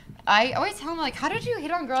I always tell him, like, how did you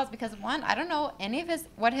hit on girls? Because one, I don't know any of his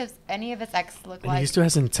ex look like. He still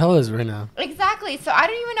hasn't tell us right now. Exactly. So I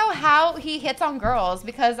don't even know how he hits on girls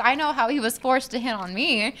because I know how he was forced to hit on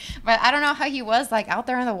me, but I don't know how he was like out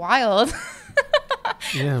there in the wild.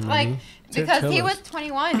 Yeah, like because he was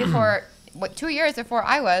 21 before 2 years before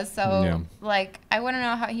I was. So like I wouldn't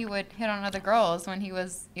know how he would hit on other girls when he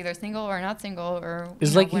was either single or not single or.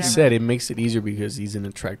 It's like he said, it makes it easier because he's an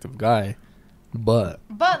attractive guy. But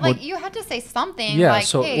like you had to say something. Yeah, like,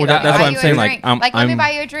 so hey, that's what I'm saying. Like, let me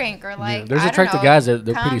buy you a drink, or like there's attractive guys that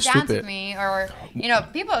they're pretty dance stupid. with me, or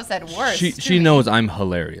people have said worse. She knows I'm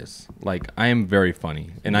hilarious. Like I am very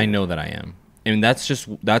funny, and I know that I am. And that's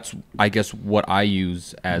I guess what I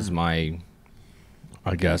use as my,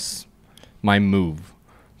 I guess, my move.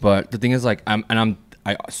 But the thing is, like,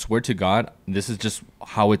 I swear to God, this is just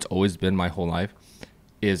how it's always been my whole life,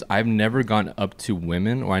 is I've never gone up to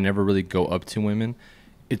women, or I never really go up to women.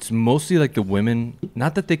 It's mostly like the women,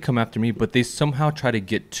 not that they come after me, but they somehow try to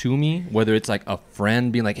get to me, whether it's like a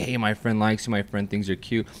friend being like, hey, my friend likes you, my friend thinks you're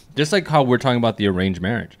cute. Just like how we're talking about the arranged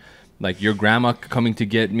marriage. Like your grandma coming to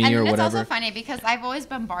get me or whatever. It's also funny because I've always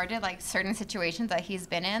bombarded like certain situations that he's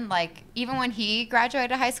been in. Like even when he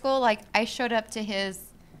graduated high school, like I showed up to his,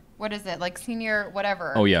 what is it, like senior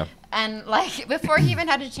whatever. Oh yeah. And like before he even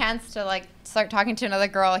had a chance to like start talking to another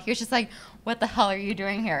girl, he was just like, what the hell are you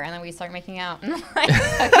doing here? And then we start making out and like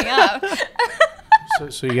hooking up.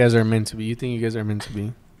 So you guys are meant to be. You think you guys are meant to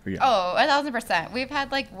be? Yeah. Oh, 1,000%. We've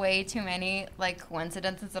had like way too many like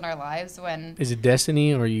coincidences in our lives when. Is it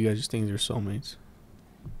destiny, or you guys just think they're soulmates?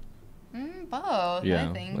 Both. Yeah.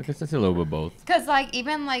 I think. I guess it's a little bit both. Because like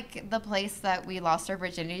even like the place that we lost our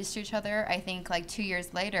virginities to each other, I think like 2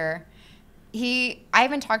 years later, I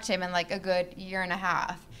haven't talked to him in like a good year and a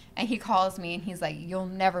half, and he calls me and he's like, "You'll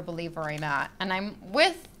never believe where I'm at," and I'm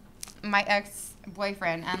with my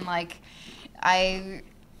ex-boyfriend, and like I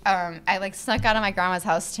like snuck out of my grandma's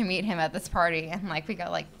house to meet him at this party, and like we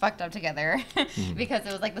got like fucked up together because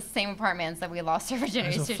it was like the same apartments that we lost our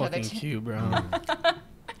virginities That's to so each other. fucking cute, bro.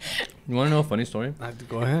 You want to know a funny story?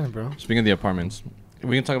 Go ahead, bro. Speaking of the apartments,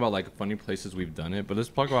 we can talk about like funny places we've done it, but let's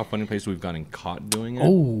talk about funny places we've gotten caught doing it.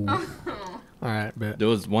 Oh. All right, bet. There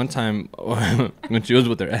was one time when she was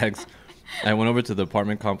with her ex, I went over to the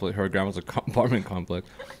apartment complex, her grandma's apartment complex,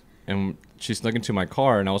 and she snuck into my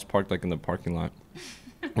car, and I was parked like in the parking lot.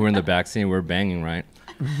 We're in the backseat, we're banging, right?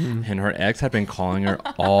 And her ex had been calling her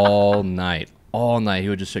all night. All night. He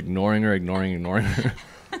was just ignoring her.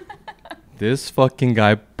 This fucking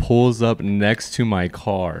guy pulls up next to my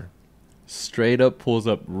car. Straight up pulls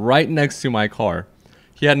up right next to my car.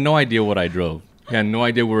 He had no idea what I drove. He had no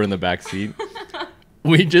idea we were in the back seat.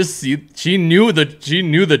 We just see, she knew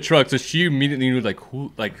the truck, so she immediately knew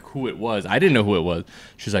who it was. I didn't know who it was.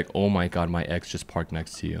 She's like, "Oh my God, my ex just parked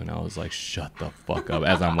next to you," and I was like, "Shut the fuck up!"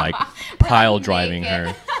 As I'm like pile driving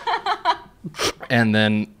her. And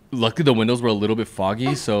then luckily the windows were a little bit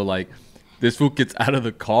foggy, so like this fool gets out of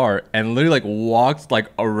the car and literally like walks like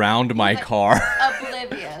around my car.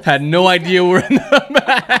 Oblivious. Had no idea we're in the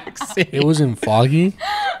back seat. It wasn't foggy.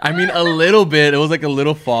 I mean, a little bit. It was like a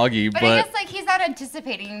little foggy, But I guess like he's not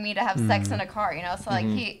anticipating me to have sex in a car, you know. So like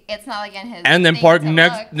it's not like in his. and then thing park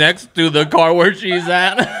to next to the car where she's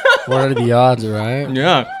at. What are the odds, right?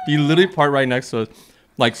 Yeah, he literally parked right next to us.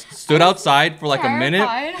 Like stood outside for like a minute.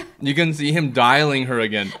 Terrified. You can see him dialing her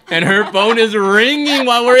again, and her phone is ringing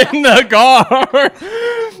while we're in the car.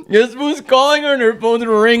 This fool's calling her, and her phone's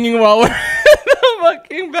ringing while we're in the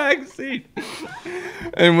fucking back seat.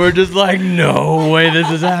 And we're just like, no way,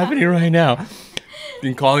 this is happening right now.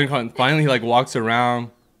 And calling, finally he like walks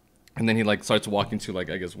around, and then he like starts walking to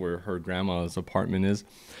like I guess where her grandma's apartment is.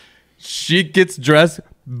 She gets dressed,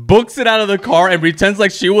 books it out of the car, and pretends like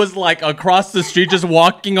she was like across the street just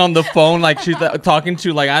walking on the phone, like she's talking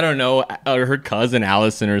to like I don't know her cousin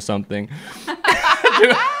Allison or something.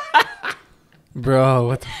 Bro,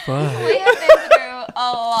 what the fuck? We have been through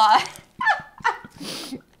a lot.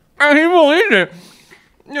 And he believed it.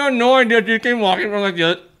 You had no idea she came walking from like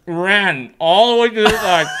this, ran all the way to the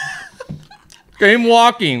side. Came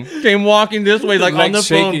walking this way, like on the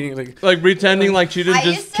shaking, phone, like pretending like she didn't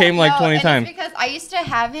just came like 20 times. It's because I used to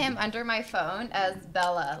have him under my phone as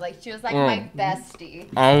Bella. Like she was like my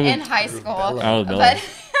bestie was- in high school. I was Bella.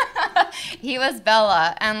 But he was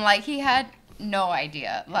Bella, and like he had no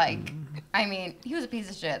idea. Like, I mean, he was a piece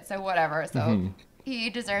of shit, so whatever. So he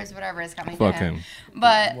deserves whatever is coming Fuck to him. him.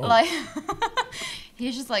 But like,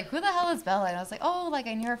 he's just like, who the hell is Bella? And I was like, oh, like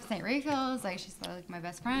I knew her from St. Rico's. Like she's like my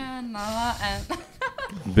best friend. Blah, blah,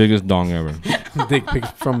 and Biggest dong ever. Dick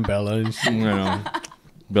pics from Bella. And shit. You know,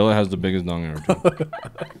 Bella has the biggest dong ever. Too.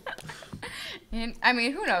 And, I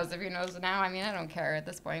mean, who knows if he knows now? I mean, I don't care at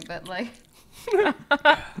this point, but like,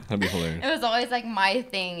 That'd be hilarious. it was always like my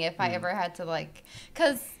thing if I ever had to like,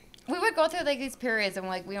 cause we would go through like these periods and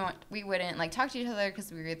like we wouldn't like talk to each other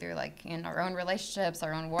because we were through like in our own relationships,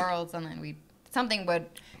 our own worlds, and then something would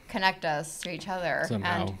connect us to each other.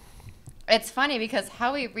 Somehow. And it's funny because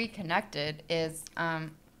how we reconnected is I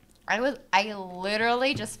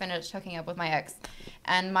literally just finished hooking up with my ex,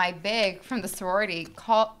 and my big from the sorority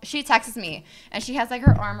she texts me and she has like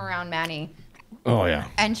her arm around Manny. Oh yeah.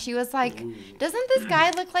 And she was like, doesn't this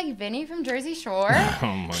guy look like Vinny from Jersey Shore? Oh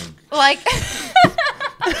my. Like,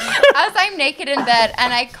 as I'm naked in bed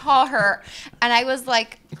and I call her and I was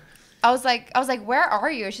like, I was like, where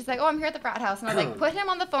are you? She's like, oh, I'm here at the frat house. And I was like, put him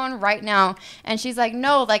on the phone right now. And she's like,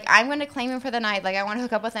 no, like, I'm going to claim him for the night. Like, I want to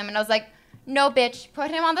hook up with him. And I was like, no, bitch, put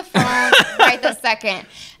him on the phone right this second.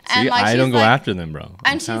 And See, like, I don't go after them, bro.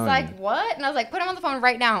 And she's like, what? And I was like, put him on the phone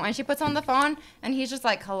right now. And she puts him on the phone, and he's just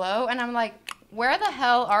like, hello. And I'm like, where the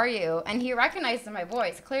hell are you? And he recognized my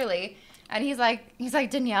voice clearly. And he's like,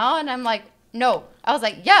 Danielle? And I'm like, no. I was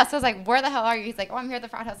like, yes. I was like, where the hell are you? He's like, oh, I'm here at the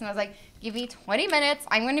frat house. And I was like, give me 20 minutes.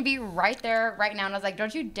 I'm going to be right there right now. And I was like,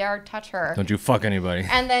 don't you dare touch her. Don't you fuck anybody.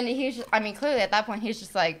 And then he's just, I mean, clearly at that point, he's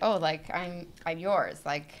just like, oh, like, I'm yours.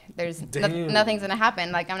 Like, there's nothing's going to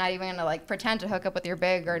happen. Like, I'm not even going to, like, pretend to hook up with your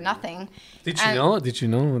big or nothing. Did you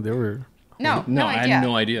know they were... No, I had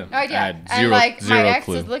no idea. No idea. I had and, like, my ex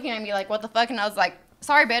clue. was looking at me like, what the fuck? And I was like,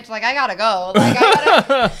 sorry, bitch. Like, I gotta go. Like,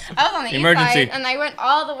 I was on the Emergency. east side, and I went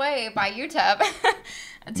all the way by UTEP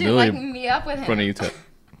to, Really? like, meet up with him. Front of UTEP.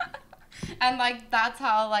 And, like, that's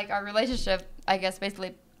how, like, our relationship, I guess,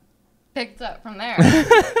 basically picked up from there.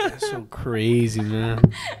 That's so crazy, man.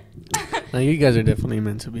 Now, you guys are definitely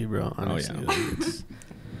meant to be, bro. Honestly. Oh, Like, it's,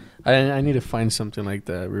 I need to find something like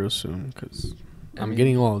that real soon, because I'm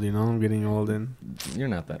getting old, you know? I'm getting old, and... You're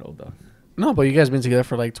not that old, though. No, but you guys been together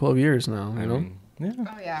for, like, 12 years now, you know? mean, yeah.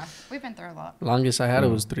 Oh, yeah. We've been through a lot. Longest I had it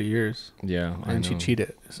was 3 years. Yeah, I And she know.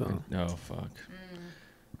 cheated, so... Oh, fuck.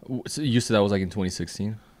 So you said that was, like, in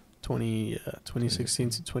 2016? 2016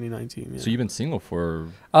 to 2019, yeah. So you've been single for...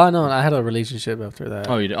 Oh, no, I had a relationship after that.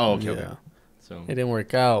 Oh, you did? Oh, okay, Yeah. okay. So, It didn't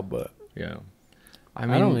work out, but... yeah. I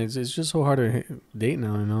don't know. It's just so hard to date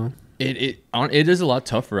now, you know? It is a lot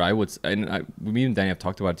tougher, I would... Me and Danny have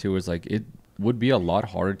talked about it, too. It's like, it would be a lot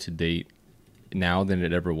harder to date now than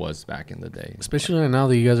it ever was back in the day. Especially now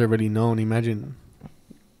that you guys are already known. Imagine...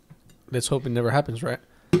 Let's hope it never happens, right?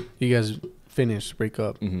 You guys finish, break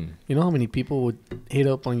up. Mm-hmm. You know how many people would hit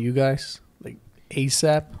up on you guys? Like,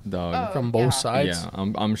 ASAP? Dog. From both sides?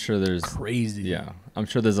 Yeah, I'm sure there's... Crazy. Yeah, I'm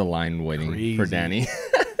sure there's a line waiting for Danny.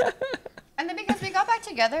 And then because we got back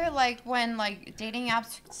together, like, when, like, dating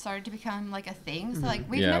apps started to become, like, a thing. So, like,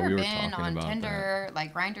 we've Yeah, never we were been talking on about Tinder,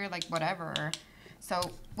 like, Grindr, like, whatever. So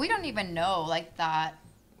we don't even know, like, that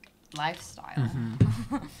lifestyle.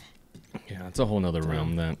 Yeah, it's a whole nother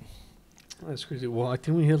realm that... That's crazy. Well, I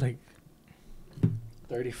think we hit, like,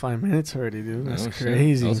 35 minutes already, dude. That's Oh, shit.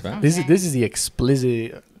 crazy. That was fast. This is the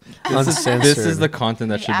explicit, uncensored. This is the content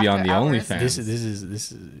that should be on the after hours. OnlyFans. This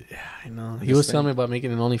is. Yeah, I know. He was telling me about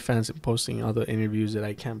making an OnlyFans and posting other interviews that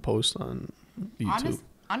I can't post on YouTube.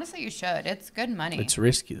 Honestly, you should. It's good money. It's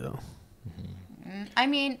risky though. I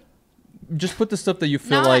mean, Just put the stuff that you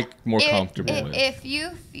feel not- like more comfortable with. If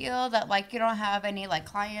you feel that, like, you don't have any, like,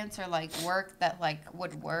 clients or, like, work that, like,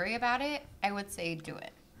 would worry about it, I would say do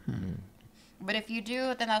it. But if you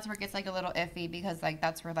do, then that's where it gets, like, a little iffy because, like,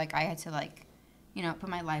 that's where, like, I had to, like, you know, put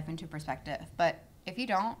my life into perspective. But if you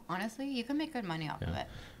don't, honestly, you can make good money off of it.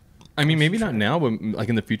 I mean, maybe not now, but like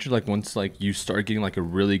in the future, like once like you start getting like a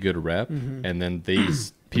really good rep, and then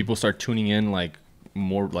these people start tuning in like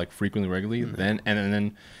more like frequently, regularly,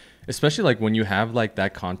 then especially like when you have like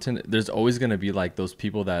that content, there's always gonna be like those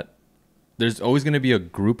people that there's always gonna be a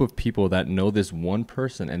group of people that know this one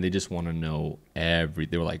person and they just want to know they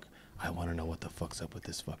were like, I want to know what the fuck's up with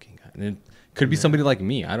this fucking guy, and it could be somebody like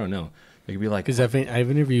me, I don't know. It could be like Because I've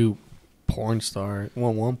interviewed one porn star,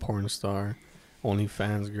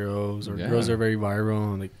 OnlyFans girls, or girls that are very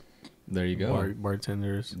viral, like there you go,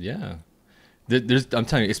 bartenders. Yeah, I'm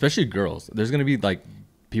telling you, especially girls. There's gonna be like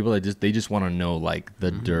people that just want to know like the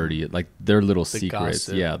dirty, like their little secrets.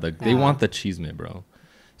 Gossip. Yeah, they want the cheesemate, bro.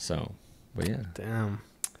 So, but yeah. Damn.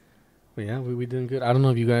 But yeah, we doing good. I don't know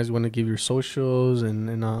if you guys want to give your socials and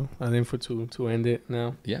an info to end it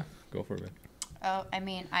now. Yeah, go for it, man. Oh, I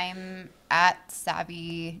mean, I'm at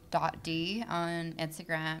Saviidee on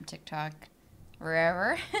Instagram, TikTok,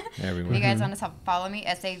 wherever. Everywhere. If you guys want to follow me,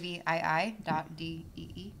 SAVII.DEE.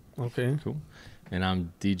 Okay. Cool. And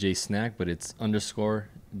I'm DJ.SNACK, but it's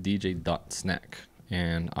 _DJ.SNACK.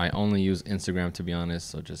 And I only use Instagram, to be honest,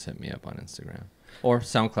 so just hit me up on Instagram. Or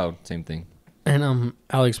SoundCloud, same thing. And I'm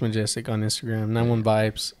Alxmajestic on Instagram,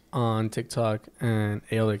 91vibes on TikTok, and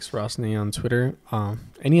Alex Rosny on Twitter.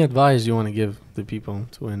 Any advice you want to give the people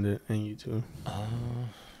to end it, and you too?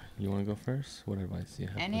 You want to go first? What advice do you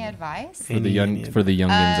have? Any advice? For the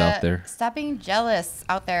youngins out there. Stop being jealous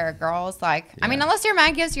out there, girls. Like, I mean, unless your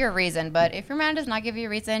man gives you a reason, but if your man does not give you a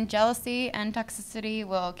reason, jealousy and toxicity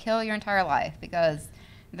will kill your entire life. Because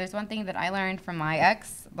there's one thing that I learned from my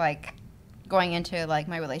ex, like going into like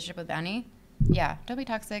my relationship with Benny. Yeah, don't be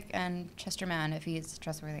toxic and trust your man if he's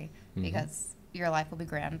trustworthy, because your life will be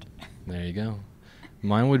grand. There you go.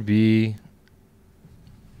 Mine would be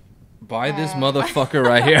Buy this motherfucker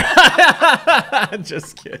right here.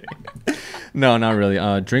 Just kidding. No, not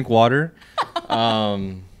really. Drink water.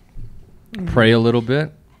 Pray a little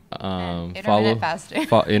bit. Intermittent fasting.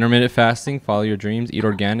 Intermittent fasting. Follow your dreams. Eat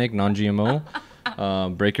organic,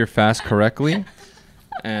 non-GMO. Break your fast correctly.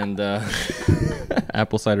 And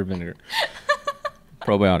apple cider vinegar.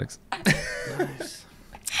 Probiotics. Nice.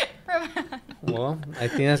 Well, I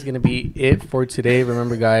think that's going to be it for today.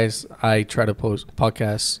 Remember, guys, I try to post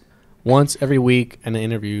podcasts once every week and an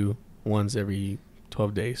interview once every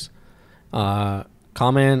 12 days.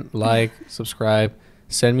 Comment, like, subscribe.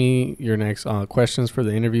 Send me your next questions for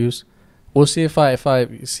the interviews. We'll see if I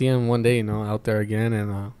see him one day, out there again,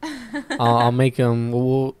 and I'll make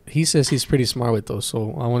him. He says he's pretty smart with those,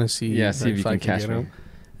 so I want to see. Yeah, see if you can catch him.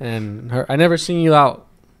 And I never seen you out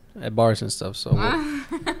at bars and stuff, so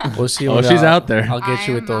we'll see. Oh, she's out there. I'll get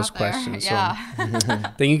you with those questions. Yeah. So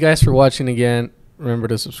thank you guys for watching again. Remember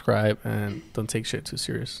to subscribe and don't take shit too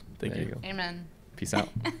serious. Thank you. Amen. Peace out.